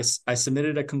legitimately, I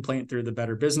submitted a complaint through the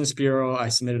Better Business Bureau. I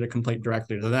submitted a complaint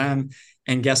directly to them,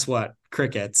 and guess what?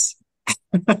 Crickets.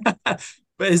 But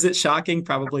is it shocking?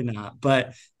 Probably not.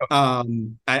 But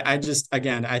I just,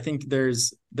 again, I think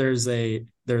there's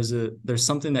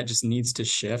something that just needs to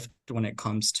shift when it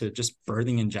comes to just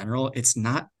birthing in general. It's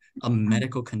not a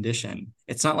medical condition.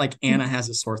 It's not like Anna has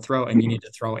a sore throat and you need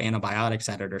to throw antibiotics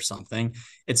at it or something.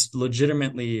 It's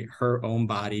legitimately her own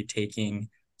body taking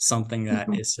something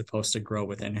that is supposed to grow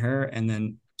within her and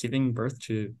then giving birth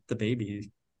to the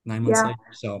baby 9 months later.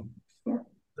 So the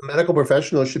medical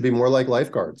professionals should be more like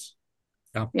lifeguards.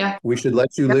 Yeah. We should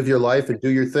let you live your life and do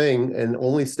your thing, and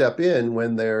only step in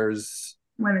when there's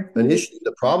an issue.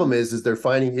 The problem is they're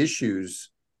finding issues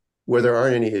where there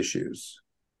aren't any issues.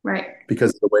 Right.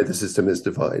 Because of the way the system is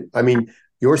defined. I mean,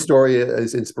 your story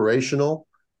is inspirational.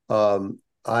 That's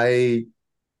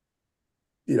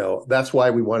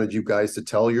why we wanted you guys to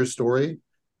tell your story,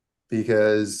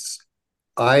 because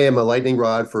I am a lightning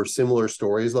rod for similar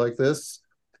stories like this.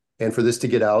 And for this to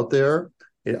get out there,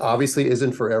 it obviously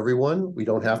isn't for everyone. We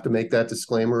don't have to make that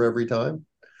disclaimer every time.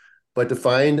 But to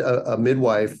find a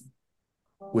midwife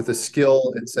with the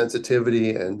skill and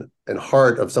sensitivity and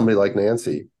heart of somebody like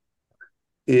Nancy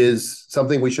is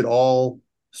something we should all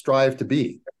strive to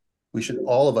be. We should,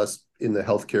 all of us in the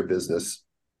healthcare business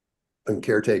and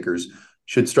caretakers,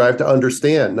 should strive to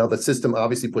understand. Now, the system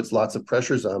obviously puts lots of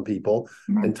pressures on people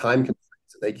and time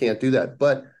constraints, and they can't do that.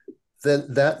 But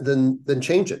then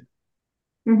change it.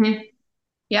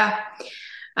 Yeah.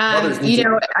 I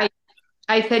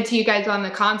said to you guys on the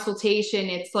consultation,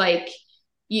 it's like,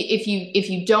 if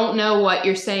you don't know what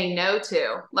you're saying no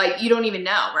to, like, you don't even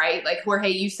know, right? Like, Jorge,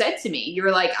 you said to me, you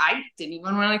were like, I didn't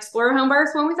even want to explore home birth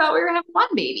when we thought we were gonna have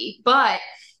one baby, but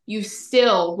you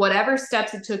still, whatever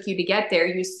steps it took you to get there,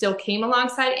 you still came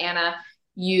alongside Anna.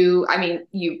 You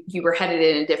were headed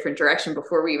in a different direction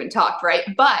before we even talked, right?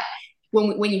 But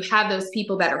when you have those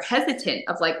people that are hesitant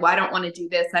of like, well, I don't want to do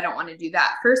this, I don't want to do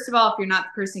that. First of all, if you're not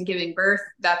the person giving birth,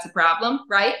 that's a problem,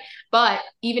 right? But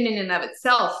even in and of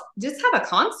itself, just have a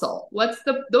consult. What's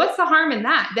the harm in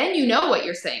that? Then you know what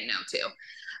you're saying no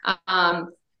to.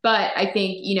 But I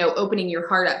think, you know, opening your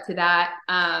heart up to that.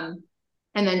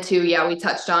 And then too, yeah, we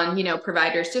touched on, you know,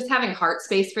 providers, just having heart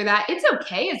space for that. It's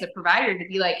okay as a provider to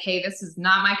be like, hey, this is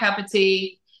not my cup of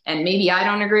tea. And maybe I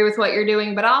don't agree with what you're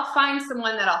doing, but I'll find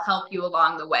someone that'll help you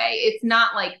along the way. It's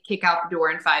not like kick out the door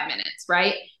in 5 minutes,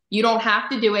 right? You don't have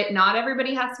to do it. Not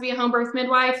everybody has to be a home birth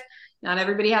midwife. Not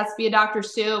everybody has to be a Dr.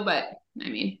 Stu, but I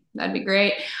mean, that'd be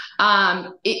great.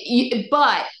 But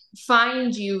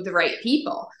find you the right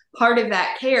people. Part of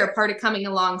that care, part of coming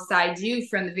alongside you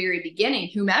from the very beginning,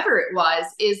 whomever it was,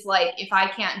 is like, if I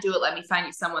can't do it, let me find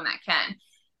you someone that can,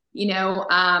 you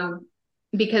know,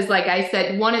 because like I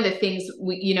said, one of the things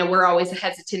we're always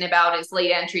hesitant about is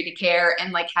late entry to care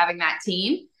and like having that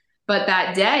team. But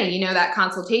that day, you know, that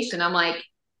consultation, I'm like,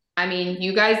 I mean,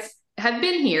 you guys have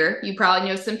been here. You probably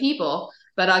know some people,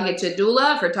 but I'll get you a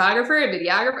doula, photographer, a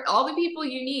videographer, all the people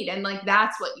you need. And like,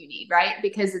 that's what you need, right?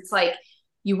 Because it's like,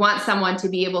 you want someone to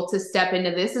be able to step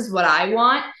into, this is what I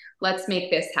want. Let's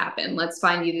make this happen. Let's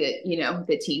find you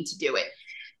the team to do it.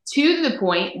 To the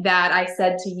point that I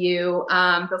said to you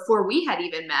before we had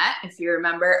even met, if you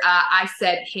remember, I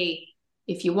said, hey,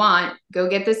 if you want, go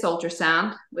get this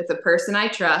ultrasound with a person I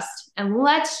trust, and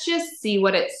let's just see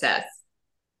what it says.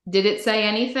 Did it say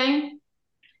anything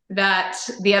that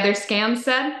the other scans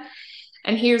said?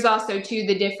 And here's also, too,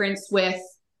 the difference with,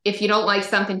 if you don't like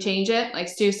something, change it, like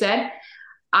Stu said.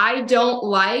 I don't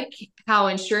like how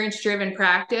insurance-driven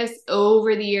practice,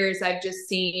 over the years, I've just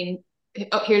seen,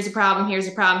 oh, here's a problem, here's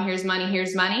a problem, here's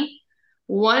money.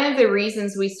 One of the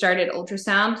reasons we started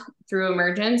ultrasound through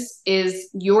Emergence is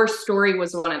your story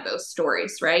was one of those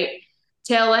stories, right?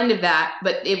 Tail end of that,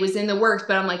 but it was in the works.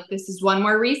 But I'm like, this is one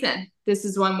more reason. This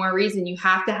is one more reason. You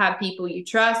have to have people you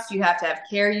trust. You have to have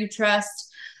care you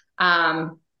trust.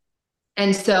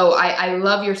 And so I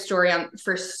love your story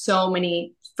for so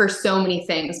many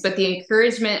things, but the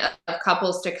encouragement of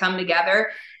couples to come together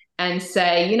and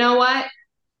say, you know what?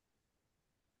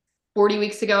 40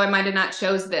 weeks ago, I might have not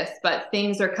chose this, but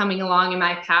things are coming along in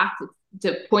my path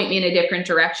to point me in a different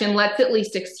direction. Let's at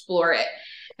least explore it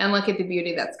and look at the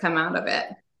beauty that's come out of it.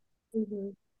 Mm-hmm.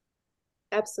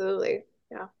 Absolutely.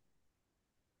 Yeah.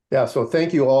 Yeah. So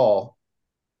thank you all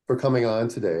for coming on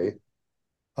today.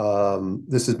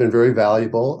 This has been very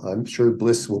valuable. I'm sure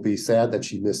Bliss will be sad that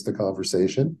she missed the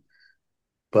conversation,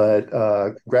 but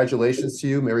congratulations to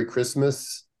you. Merry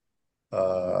Christmas.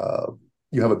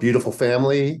 You have a beautiful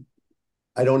family.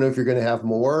 I don't know if you're going to have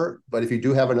more, but if you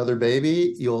do have another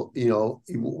baby, you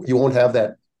won't have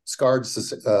that scarred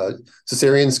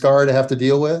cesarean scar to have to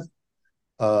deal with.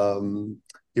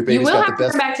 Your baby's got the best. You will have to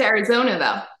come back to Arizona,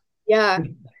 though. Yeah.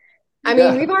 I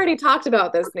mean, we've already talked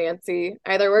about this, Nancy.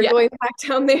 Either we're going back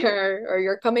down there or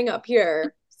you're coming up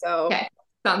here. So okay,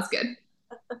 sounds good.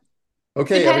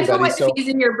 Okay, depends everybody. on what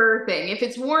season you're birthing. If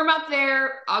it's warm up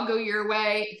there, I'll go your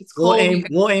way. If it's cold,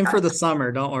 we'll aim for the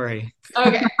summer. Don't worry.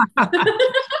 Okay.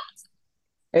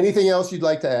 Anything else you'd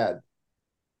like to add?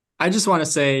 I just want to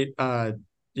say,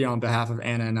 on behalf of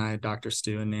Anna and I, Dr.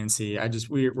 Stu and Nancy,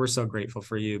 we're so grateful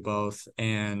for you both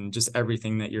and just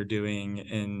everything that you're doing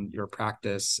in your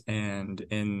practice and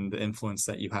in the influence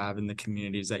that you have in the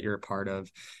communities that you're a part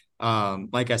of.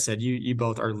 Like I said, you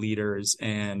both are leaders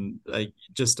and like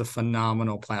just a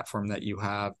phenomenal platform that you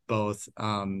have both.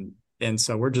 And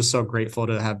so we're just so grateful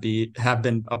to have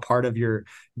been a part of your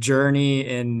journey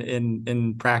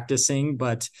in practicing,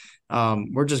 but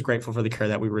we're just grateful for the care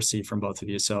that we receive from both of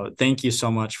you. So thank you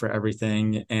so much for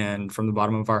everything. And from the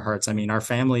bottom of our hearts, I mean, our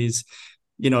families,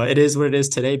 it is what it is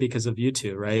today because of you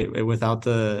two, right? Without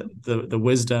the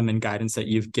wisdom and guidance that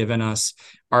you've given us,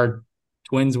 our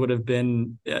twins would have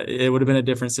been a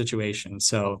different situation.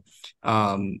 So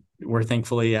we're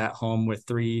thankfully at home with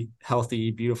 3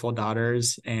 healthy, beautiful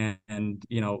daughters and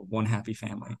one happy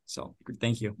family. So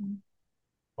thank you.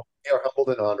 We are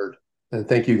humbled and honored. And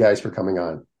thank you guys for coming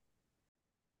on.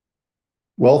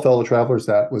 Well, fellow travelers,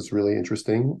 that was really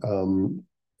interesting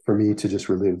for me to just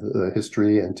relive the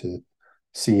history and to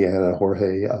see Anna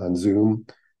Jorge on Zoom.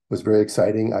 It was very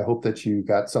exciting. I hope that you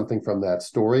got something from that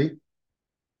story.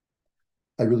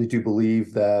 I really do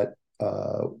believe that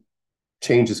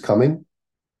change is coming,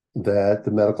 that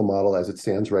the medical model as it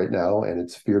stands right now and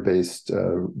its fear-based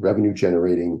revenue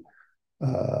generating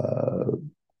sort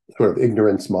of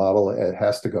ignorance model, it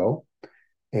has to go.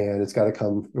 And it's got to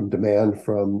come from demand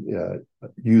from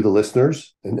you, the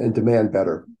listeners, and demand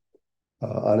better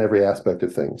on every aspect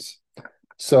of things.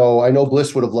 So I know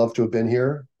Bliss would have loved to have been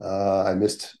here. I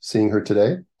missed seeing her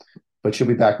today, but she'll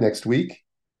be back next week.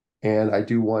 And I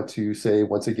do want to say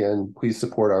once again, please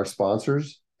support our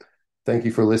sponsors. Thank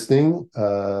you for listening.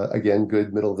 Again,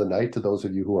 good middle of the night to those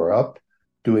of you who are up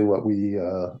doing what we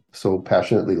so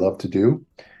passionately love to do.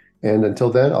 And until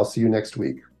then, I'll see you next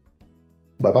week.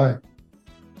 Bye-bye.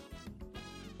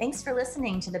 Thanks for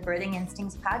listening to the Birthing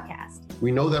Instincts podcast.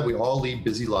 We know that we all lead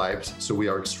busy lives, so we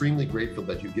are extremely grateful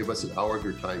that you give us an hour of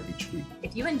your time each week.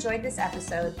 If you enjoyed this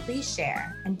episode, please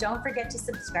share. And don't forget to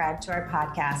subscribe to our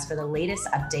podcast for the latest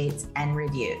updates and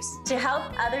reviews. To help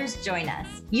others join us,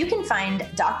 you can find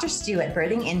Dr. Stu at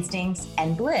Birthing Instincts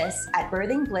and Bliss at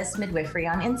Birthing Bliss Midwifery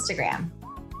on Instagram.